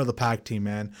middle-of-the-pack team,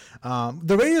 man.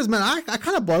 The Raiders, man, I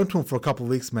kind of bought into them for a couple of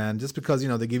weeks, man, just because,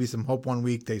 they give you some hope one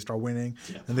week, they start winning,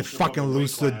 and they fucking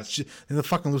lose to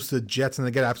the Jets, and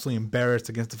they get absolutely embarrassed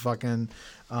against the fucking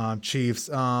Chiefs.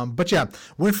 But yeah,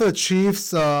 win for the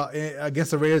Chiefs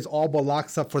against the Raiders all but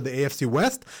locks up for the AFC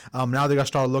West. Now they got to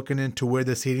start looking into where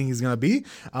the seeding is going to be.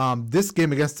 This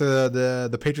game against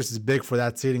the Patriots is big for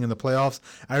that seeding in the playoffs.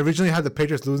 I originally had the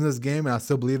Patriots losing this game, and I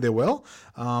still believe they will.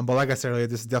 But like I said earlier,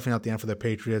 this is definitely not the end for the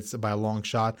Patriots by a long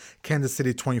shot. Kansas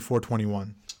City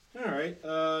 24-21. All right.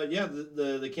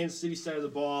 The Kansas City side of the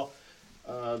ball,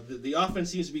 the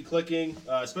offense seems to be clicking,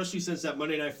 especially since that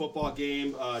Monday Night Football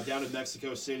game down in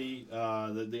Mexico City.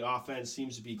 The offense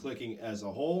seems to be clicking as a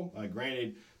whole.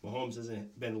 Granted, Mahomes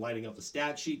hasn't been lighting up the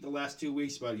stat sheet the last 2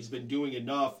 weeks, but he's been doing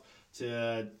enough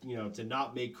to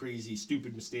not make crazy,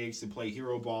 stupid mistakes, to play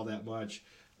hero ball that much.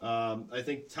 I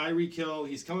think Tyreek Hill,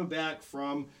 he's coming back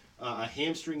from a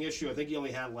hamstring issue. I think he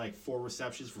only had like 4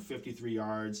 receptions for 53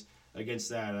 yards against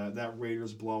that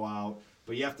Raiders blowout.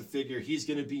 But you have to figure he's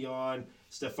going to be on.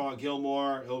 Stephon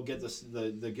Gilmore, he'll get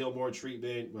the Gilmore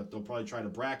treatment, but they'll probably try to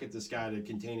bracket this guy to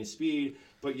contain his speed.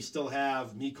 But you still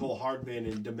have Mecole Hardman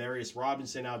and Demarcus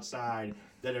Robinson outside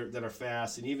that are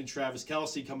fast, and even Travis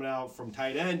Kelce coming out from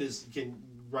tight end can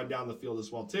run down the field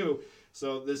as well too.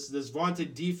 So this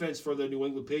vaunted defense for the New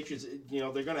England Patriots,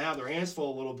 they're going to have their hands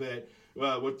full a little bit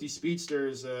with these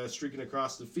speedsters streaking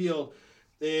across the field.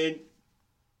 And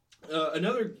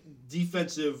another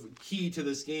defensive key to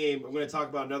this game, I'm going to talk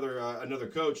about another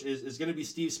coach, is going to be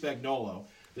Steve Spagnuolo.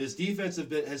 This defense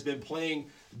has been playing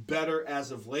better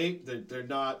as of late. They're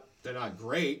not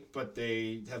great, but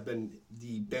they have been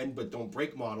the bend but don't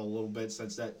break model a little bit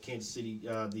since that Kansas City,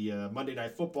 the Monday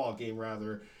Night Football game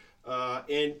rather.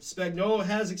 And Spagnuolo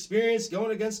has experience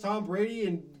going against Tom Brady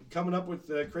and coming up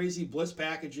with crazy blitz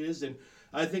packages. And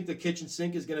I think the kitchen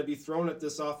sink is going to be thrown at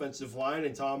this offensive line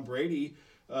and Tom Brady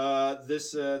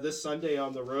this Sunday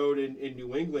on the road in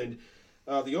New England.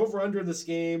 The over-under in this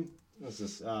game, what's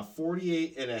this,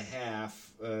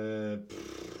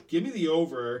 48.5. Give me the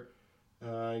over.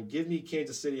 Give me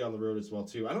Kansas City on the road as well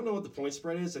too. I don't know what the point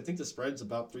spread is. I think the spread's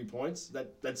about 3 points.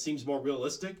 That seems more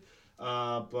realistic.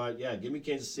 But yeah, give me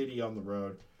Kansas City on the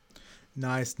road.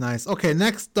 Nice. Okay,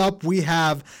 next up we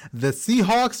have the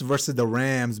Seahawks versus the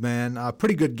Rams, man.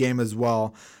 Pretty good game as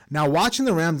well. Now, watching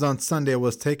the Rams on Sunday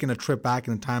was taking a trip back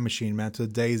in a time machine, man, to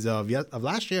the days of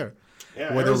last year.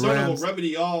 Yeah, Arizona will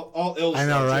remedy all ills. I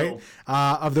know, right?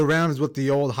 Of the Rams with the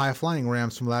old high-flying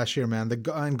Rams from last year, man.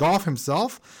 And Goff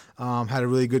himself had a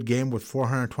really good game with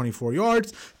 424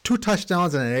 yards, 2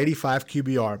 touchdowns, and an 85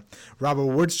 QBR. Robert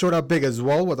Woods showed up big as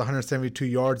well with 172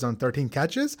 yards on 13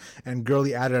 catches, and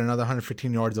Gurley added another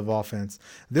 115 yards of offense.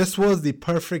 This was the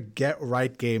perfect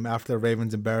get-right game after the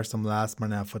Ravens embarrassed them last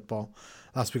week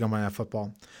on Monday Night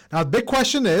Football. Now, the big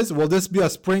question is, will this be a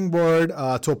springboard to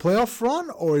a playoff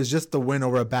run, or is just a win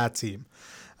over a bad team?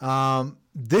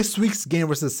 This week's game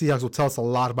versus the Seahawks will tell us a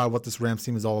lot about what this Rams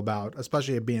team is all about,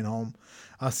 especially it being home.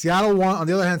 Seattle won. On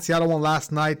the other hand, Seattle won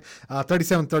last night,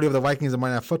 37-30 over the Vikings in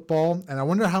Monday Night Football. And I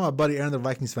wonder how my buddy Aaron, the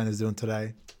Vikings fan, is doing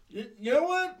today. You know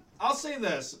what? I'll say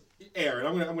this, Aaron.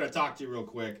 I'm gonna talk to you real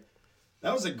quick.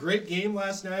 That was a great game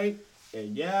last night.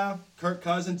 And yeah, Kirk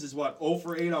Cousins is 0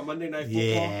 for 8 on Monday Night Football.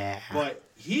 Yeah. But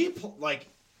he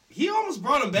almost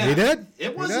brought him back. He did.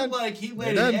 It wasn't like he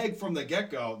laid an egg from the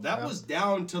get-go. That was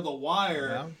down to the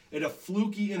wire in a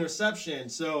fluky interception.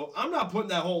 So I'm not putting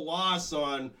that whole loss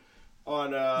on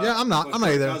I'm not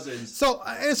either. Cousins. So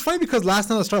it's funny because last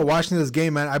night I started watching this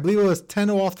game, man. I believe it was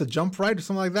 10-0 off the jump, right, or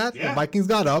something like that. Yeah. The Vikings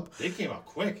got up. They came out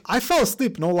quick. I fell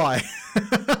asleep, no lie.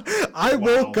 I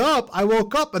woke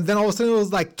up, and then all of a sudden it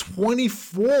was like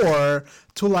 24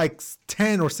 to like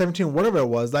 10 or 17, whatever it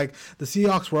was. Like the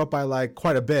Seahawks were up by like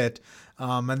quite a bit.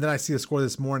 And then I see the score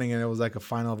this morning, and it was like a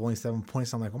final of only 7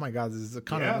 points. I'm like, oh my god, this is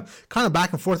kind of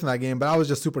back and forth in that game. But I was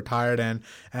just super tired, and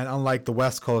unlike the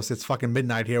West Coast, it's fucking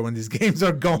midnight here when these games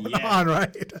are going on,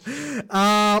 right?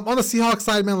 On the Seahawks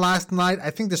side, man, last night I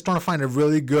think they're trying to find a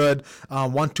really good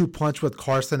 1-2 punch with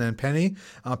Carson and Penny.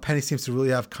 Penny seems to really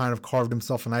have kind of carved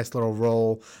himself a nice little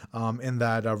role in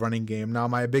that running game. Now,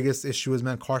 my biggest issue is,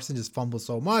 man, Carson just fumbles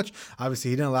so much. Obviously,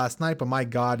 he didn't last night, but my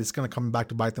god, it's going to come back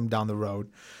to bite them down the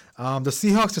road. The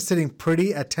Seahawks are sitting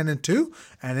pretty at 10-2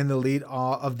 and in the lead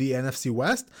of the NFC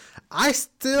West. I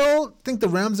still think the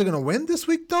Rams are going to win this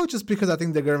week, though, just because I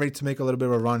think they're getting ready to make a little bit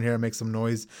of a run here and make some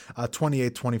noise.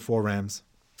 28-24 Rams.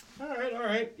 All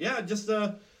right. Yeah, just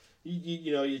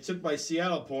you took my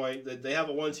Seattle point that they have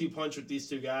a 1-2 punch with these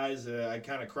two guys. I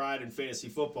kind of cried in fantasy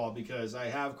football because I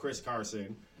have Chris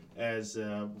Carson as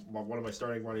one of my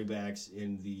starting running backs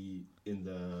in the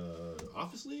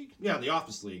Office League. Yeah, the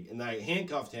Office League, and I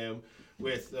handcuffed him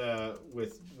with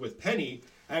Penny.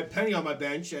 I had Penny on my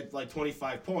bench at like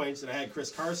 25 points, and I had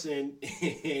Chris Carson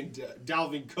and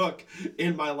Dalvin Cook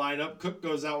in my lineup. Cook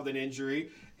goes out with an injury,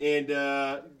 and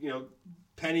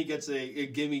Penny gets a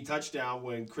gimme touchdown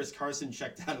when Chris Carson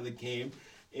checked out of the game,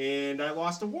 and I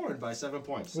lost to Warren by 7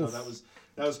 points. So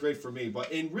that was great for me.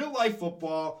 But in real life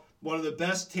football, one of the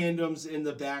best tandems in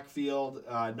the backfield,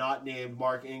 not named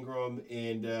Mark Ingram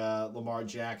and Lamar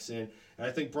Jackson. And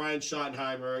I think Brian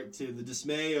Schottenheimer, to the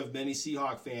dismay of many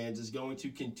Seahawk fans, is going to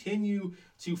continue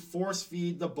to force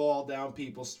feed the ball down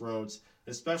people's throats,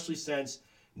 especially since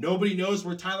nobody knows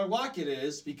where Tyler Lockett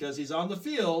is because he's on the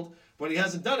field, but he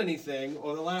hasn't done anything.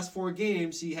 Over the last 4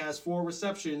 games, he has 4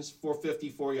 receptions for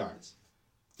 54 yards.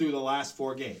 Through the last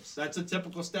 4 games. That's a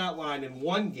typical stat line in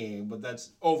one game, but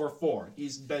that's over 4.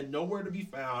 He's been nowhere to be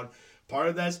found. Part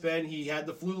of that's been he had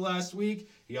the flu last week.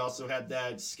 He also had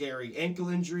that scary ankle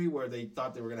injury where they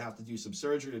thought they were going to have to do some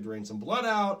surgery to drain some blood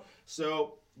out.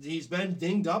 So he's been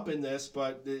dinged up in this,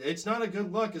 but it's not a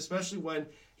good look, especially when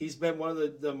he's been one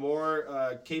of the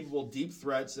more capable deep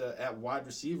threats at wide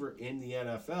receiver in the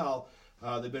NFL.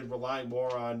 They've been relying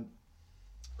more on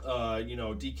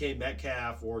DK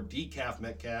Metcalf or Decaf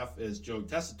Metcalf, as Joe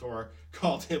Tessitore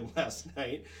called him last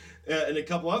night, and a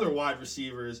couple other wide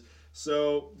receivers.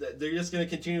 So they're just going to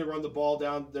continue to run the ball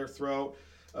down their throat.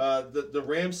 The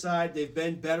Rams side, they've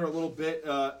been better a little bit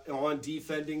on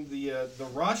defending the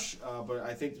rush, but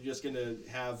I think they're just going to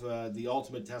have the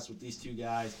ultimate test with these two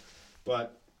guys.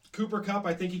 But Cooper Kupp,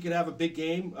 I think he could have a big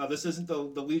game. This isn't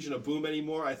the Legion of Boom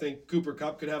anymore. I think Cooper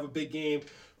Kupp could have a big game.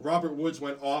 Robert Woods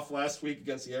went off last week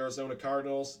against the Arizona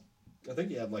Cardinals. I think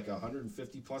he had like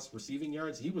 150-plus receiving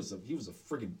yards. He was a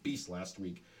friggin' beast last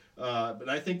week. But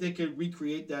I think they could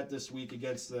recreate that this week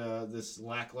against this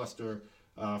lackluster,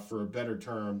 for a better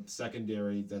term,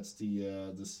 secondary. That's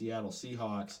the Seattle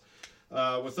Seahawks.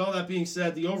 With all that being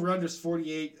said, the over-under is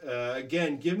 48.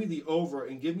 Again, give me the over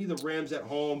and give me the Rams at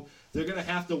home. They're going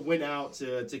to have to win out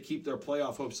to keep their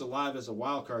playoff hopes alive as a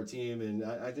wild card team, and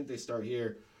I think they start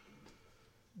here.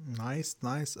 Nice.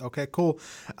 Okay, cool.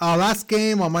 Last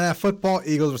game on Monday Night Football,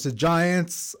 Eagles versus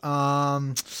Giants.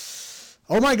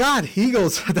 Oh my God,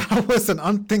 Eagles! That was an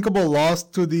unthinkable loss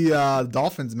to the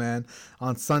Dolphins, man,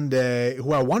 on Sunday,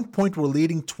 who at one point were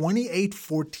leading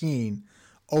 28-14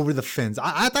 over the Finns.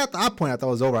 I thought at that point, I thought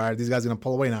it was over. All right, these guys are going to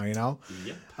pull away now, you know?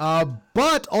 Yep.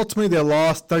 But ultimately, they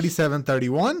lost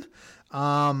 37-31.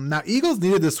 Now, Eagles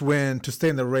needed this win to stay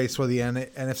in the race for the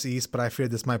NFC East, but I fear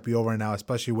this might be over now,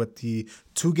 especially with the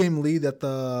 2-game lead at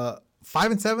the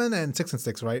 5-7 and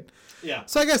 6-6, right? Yeah.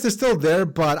 So I guess they're still there,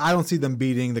 but I don't see them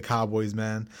beating the Cowboys,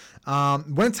 man.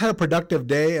 Wentz had a productive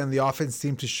day, and the offense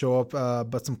seemed to show up,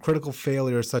 but some critical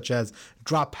failures such as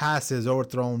drop passes,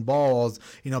 overthrown balls,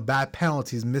 bad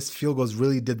penalties, missed field goals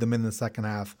really did them in the second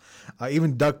half.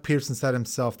 Even Doug Pearson said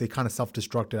himself they kind of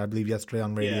self-destructed, I believe, yesterday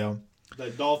on radio. Yeah. The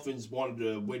Dolphins wanted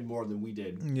to win more than we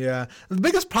did. Yeah. The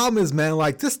biggest problem is, man,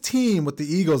 like this team with the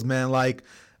Eagles, man, like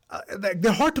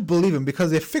they're hard to believe in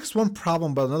because they fixed one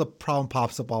problem, but another problem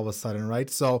pops up all of a sudden, right?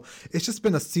 So it's just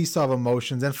been a seesaw of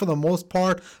emotions, and for the most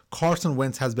part, Carson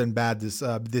Wentz has been bad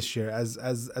this year.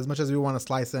 As much as we want to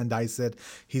slice it and dice it,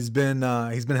 he's been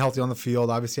healthy on the field.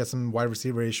 Obviously, has some wide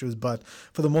receiver issues, but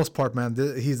for the most part, man,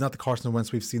 he's not the Carson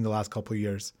Wentz we've seen the last couple of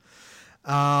years.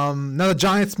 Now the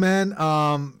Giants, man,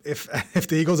 if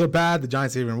the Eagles are bad, the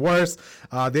Giants are even worse.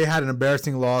 They had an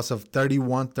embarrassing loss of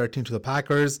 31-13 to the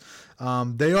Packers.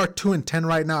 They are 2-10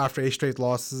 right now after 8 straight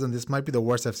losses, and this might be the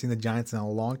worst I've seen the Giants in a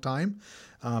long time.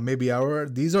 Maybe ever.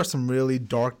 These are some really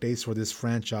dark days for this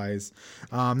franchise.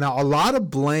 Now, a lot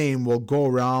of blame will go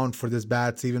around for this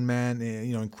bad season, man,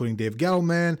 including Dave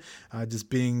Gettleman, just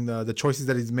being the choices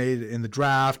that he's made in the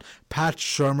draft. Pat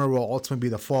Shurmur will ultimately be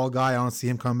the fall guy. I don't see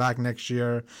him coming back next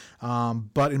year.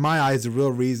 But in my eyes, the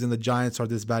real reason the Giants are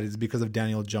this bad is because of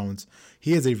Daniel Jones.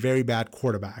 He is a very bad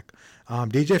quarterback.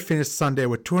 DJ finished Sunday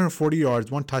with 240 yards,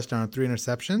 1 touchdown, and 3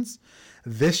 interceptions.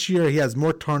 This year, he has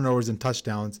more turnovers than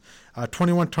touchdowns.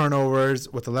 21 turnovers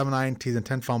with 11 INTs and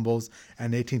 10 fumbles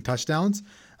and 18 touchdowns.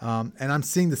 And I'm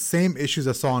seeing the same issues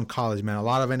I saw in college, man. A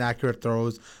lot of inaccurate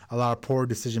throws, a lot of poor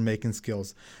decision-making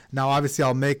skills. Now, obviously,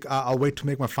 I'll wait to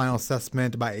make my final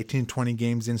assessment about 18, 20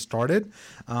 games in started.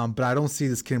 But I don't see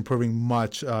this kid improving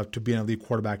much to be an elite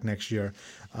quarterback next year.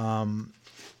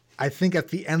 I think at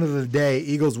the end of the day,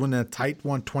 Eagles win a tight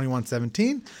one,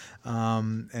 21-17.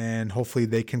 And hopefully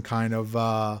they can kind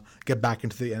of get back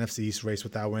into the NFC East race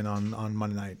with that win on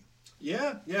Monday night.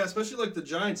 Yeah, especially like the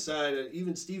Giants side.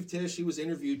 Even Steve Tisch, he was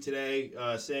interviewed today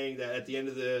saying that at the end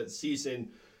of the season,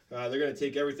 they're going to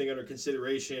take everything under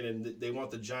consideration, and they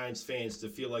want the Giants fans to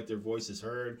feel like their voice is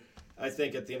heard. I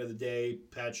think at the end of the day,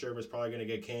 Pat Shurmur is probably going to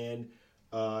get canned.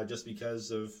 Just because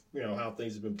of how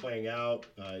things have been playing out.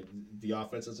 The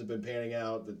offense hasn't been panning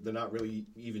out. They're not really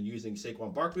even using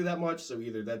Saquon Barkley that much, so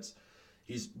either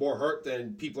he's more hurt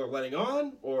than people are letting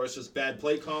on, or it's just bad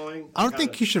play calling. I don't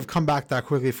think he should have come back that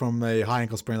quickly from a high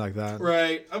ankle sprain like that.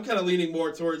 Right. I'm kind of leaning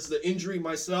more towards the injury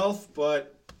myself,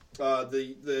 but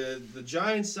the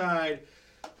Giants side,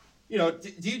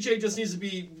 DJ just needs to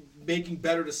be making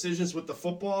better decisions with the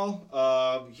football.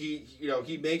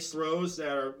 He makes throws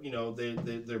that are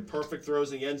they're perfect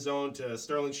throws in the end zone to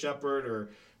Sterling Shepard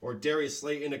or Darius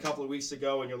Slayton a couple of weeks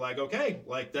ago, and you're like, okay,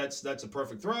 like that's a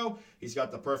perfect throw. He's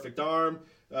got the perfect arm.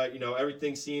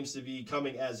 Everything seems to be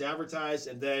coming as advertised,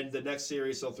 and then the next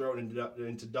series he'll throw it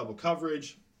into double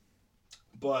coverage.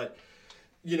 But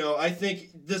I think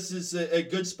this is a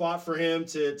good spot for him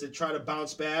to try to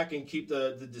bounce back and keep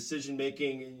the decision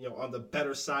making on the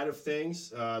better side of things.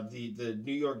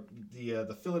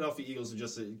 The Philadelphia Eagles are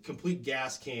just a complete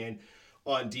gas can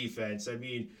on defense. I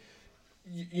mean,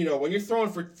 when you're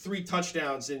throwing for 3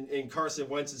 touchdowns in Carson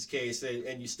Wentz's case,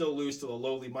 and you still lose to the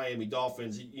lowly Miami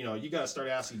Dolphins, you got to start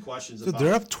asking questions about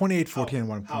they're up 28-14 at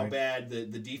one point. How bad the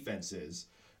defense is.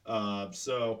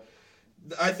 So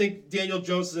I think Daniel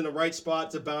Jones is in the right spot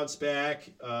to bounce back,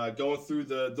 going through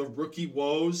the rookie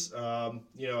woes.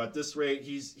 At this rate,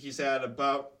 he's had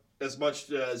about as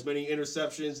many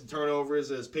interceptions and turnovers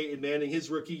as Peyton Manning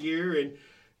his rookie year, and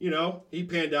he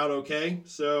panned out okay.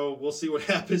 So we'll see what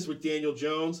happens with Daniel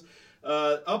Jones.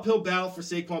 Uphill battle for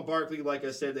Saquon Barkley. Like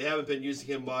I said, they haven't been using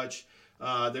him much.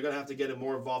 They're going to have to get him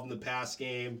more involved in the pass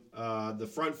game. The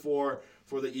front four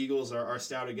for the Eagles are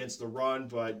stout against the run,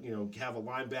 but have a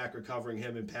linebacker covering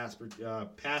him in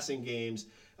passing games.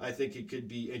 I think it could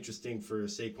be interesting for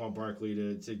Saquon Barkley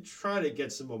to try to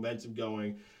get some momentum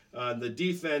going. The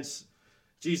defense,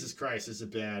 Jesus Christ, is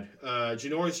it bad.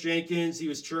 Janoris Jenkins, he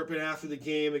was chirping after the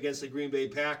game against the Green Bay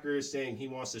Packers, saying he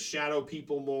wants to shadow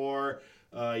people more.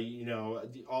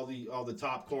 All the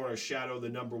top corners shadow the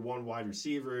number 1 wide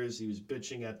receivers. He was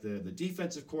bitching at the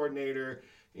defensive coordinator.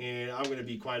 And I'm going to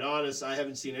be quite honest, I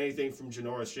haven't seen anything from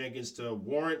Janoris Jenkins to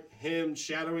warrant him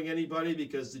shadowing anybody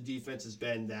because the defense has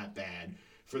been that bad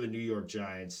for the New York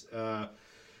Giants. The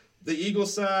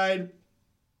Eagles side,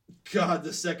 God,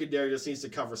 the secondary just needs to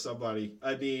cover somebody.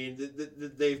 I mean,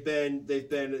 they've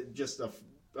been just a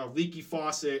leaky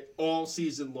faucet all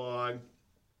season long.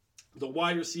 The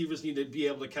wide receivers need to be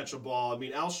able to catch a ball. I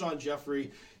mean, Alshon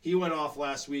Jeffrey, he went off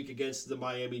last week against the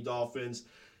Miami Dolphins.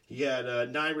 He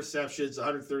had 9 receptions,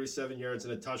 137 yards,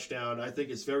 and a touchdown. I think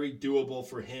it's very doable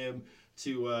for him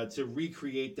to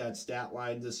recreate that stat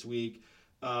line this week.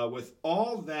 With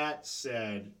all that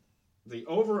said, the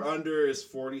over-under is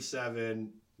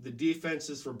 47. The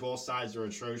defenses for both sides are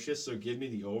atrocious, so give me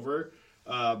the over.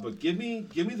 But give me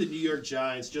the New York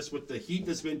Giants, just with the heat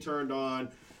that's been turned on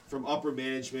from upper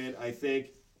management. I think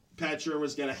Pat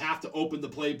Shurmur's going to have to open the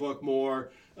playbook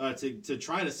more to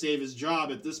try to save his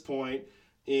job at this point.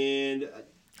 And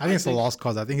I think it's a lost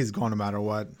cause. I think he's going no matter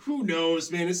what. Who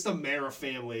knows, man? It's the Mara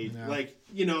family. Yeah. Like,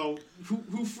 you know,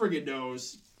 who friggin'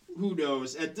 knows? Who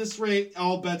knows? At this rate,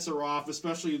 all bets are off,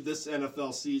 especially this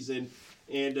NFL season.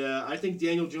 And I think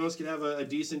Daniel Jones can have a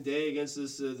decent day against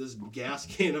this gas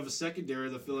can of a secondary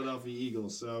of the Philadelphia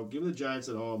Eagles. So give me the Giants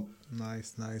at home.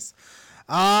 Nice.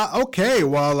 Okay,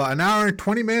 well, an hour and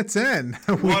 20 minutes in,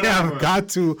 we have got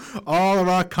to all of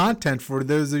our content. For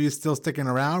those of you still sticking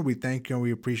around, we thank you and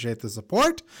we appreciate the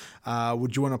support.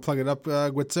 Would you want to plug it up,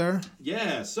 Gwitzer?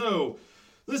 Yeah, so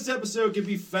this episode can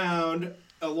be found,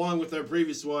 along with our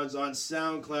previous ones, on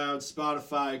SoundCloud,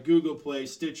 Spotify, Google Play,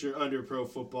 Stitcher, under Pro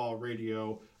Football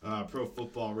Radio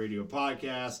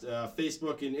Podcast.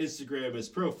 Facebook and Instagram is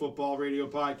Pro Football Radio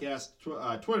Podcast.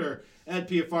 Twitter at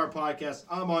PFR Podcast.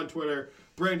 I'm on Twitter,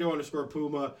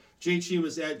 Brando_Puma. Jay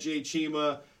Chima's at Jay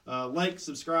Chima. Like,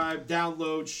 subscribe,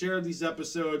 download, share these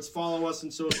episodes. Follow us on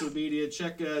social media.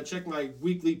 Check my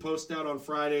weekly post out on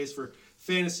Fridays for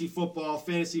fantasy football,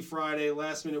 Fantasy Friday,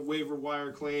 last minute waiver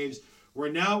wire claims. We're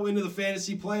now into the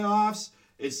fantasy playoffs.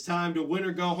 It's time to win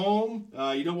or go home.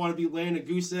 You don't want to be laying a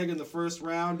goose egg in the first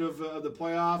round of the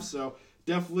playoffs, so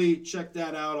definitely check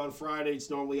that out on Friday. It's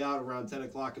normally out around 10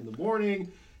 o'clock in the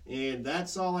morning. And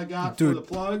that's all I got for the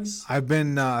plugs. I've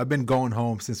been going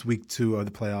home since week 2 of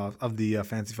the playoff of the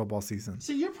fantasy football season.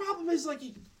 See, your problem is like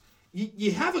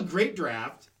you have a great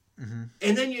draft, and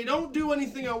then you don't do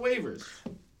anything on waivers.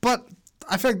 But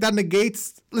I feel like that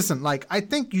negates. Listen, like I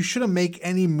think you shouldn't make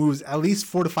any moves at least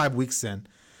 4 to 5 weeks in.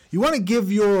 You want to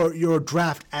give your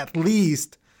draft at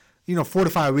least 4 to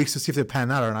 5 weeks to see if they pan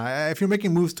out or not. If you're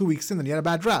making moves 2 weeks in, then you had a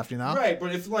bad draft. Right,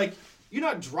 but if you're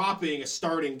not dropping a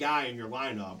starting guy in your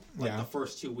lineup the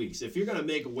first 2 weeks. If you're going to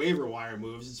make waiver wire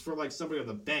moves, it's for somebody on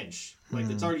the bench,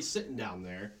 that's already sitting down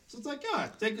there. So it's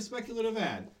take a speculative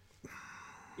ad.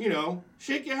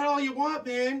 Shake your head all you want,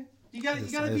 man. You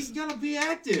gotta be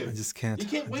active. I just can't. You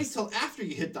can't wait till after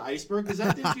you hit the iceberg because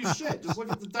that didn't do shit. Just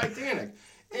look at the Titanic.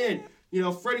 And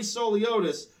Freddie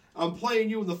Soliotis, I'm playing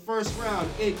you in the first round,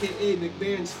 aka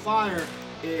McMahon's Fire,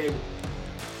 and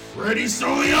Freddie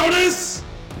Soliotis.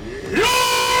 You're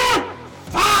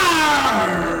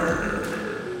fired!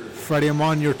 Freddie, I'm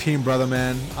on your team, brother,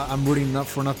 man. I'm rooting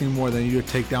for nothing more than you to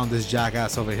take down this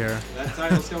jackass over here. That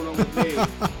title's coming over with me.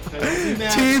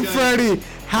 Team Freddie.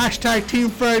 # Team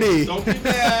Freddie. Don't be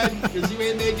mad because you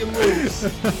ain't making moves.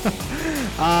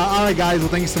 All right, guys. Well,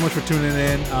 thank you so much for tuning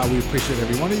in. We appreciate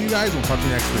every one of you guys. We'll talk to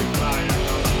you next week. Bye.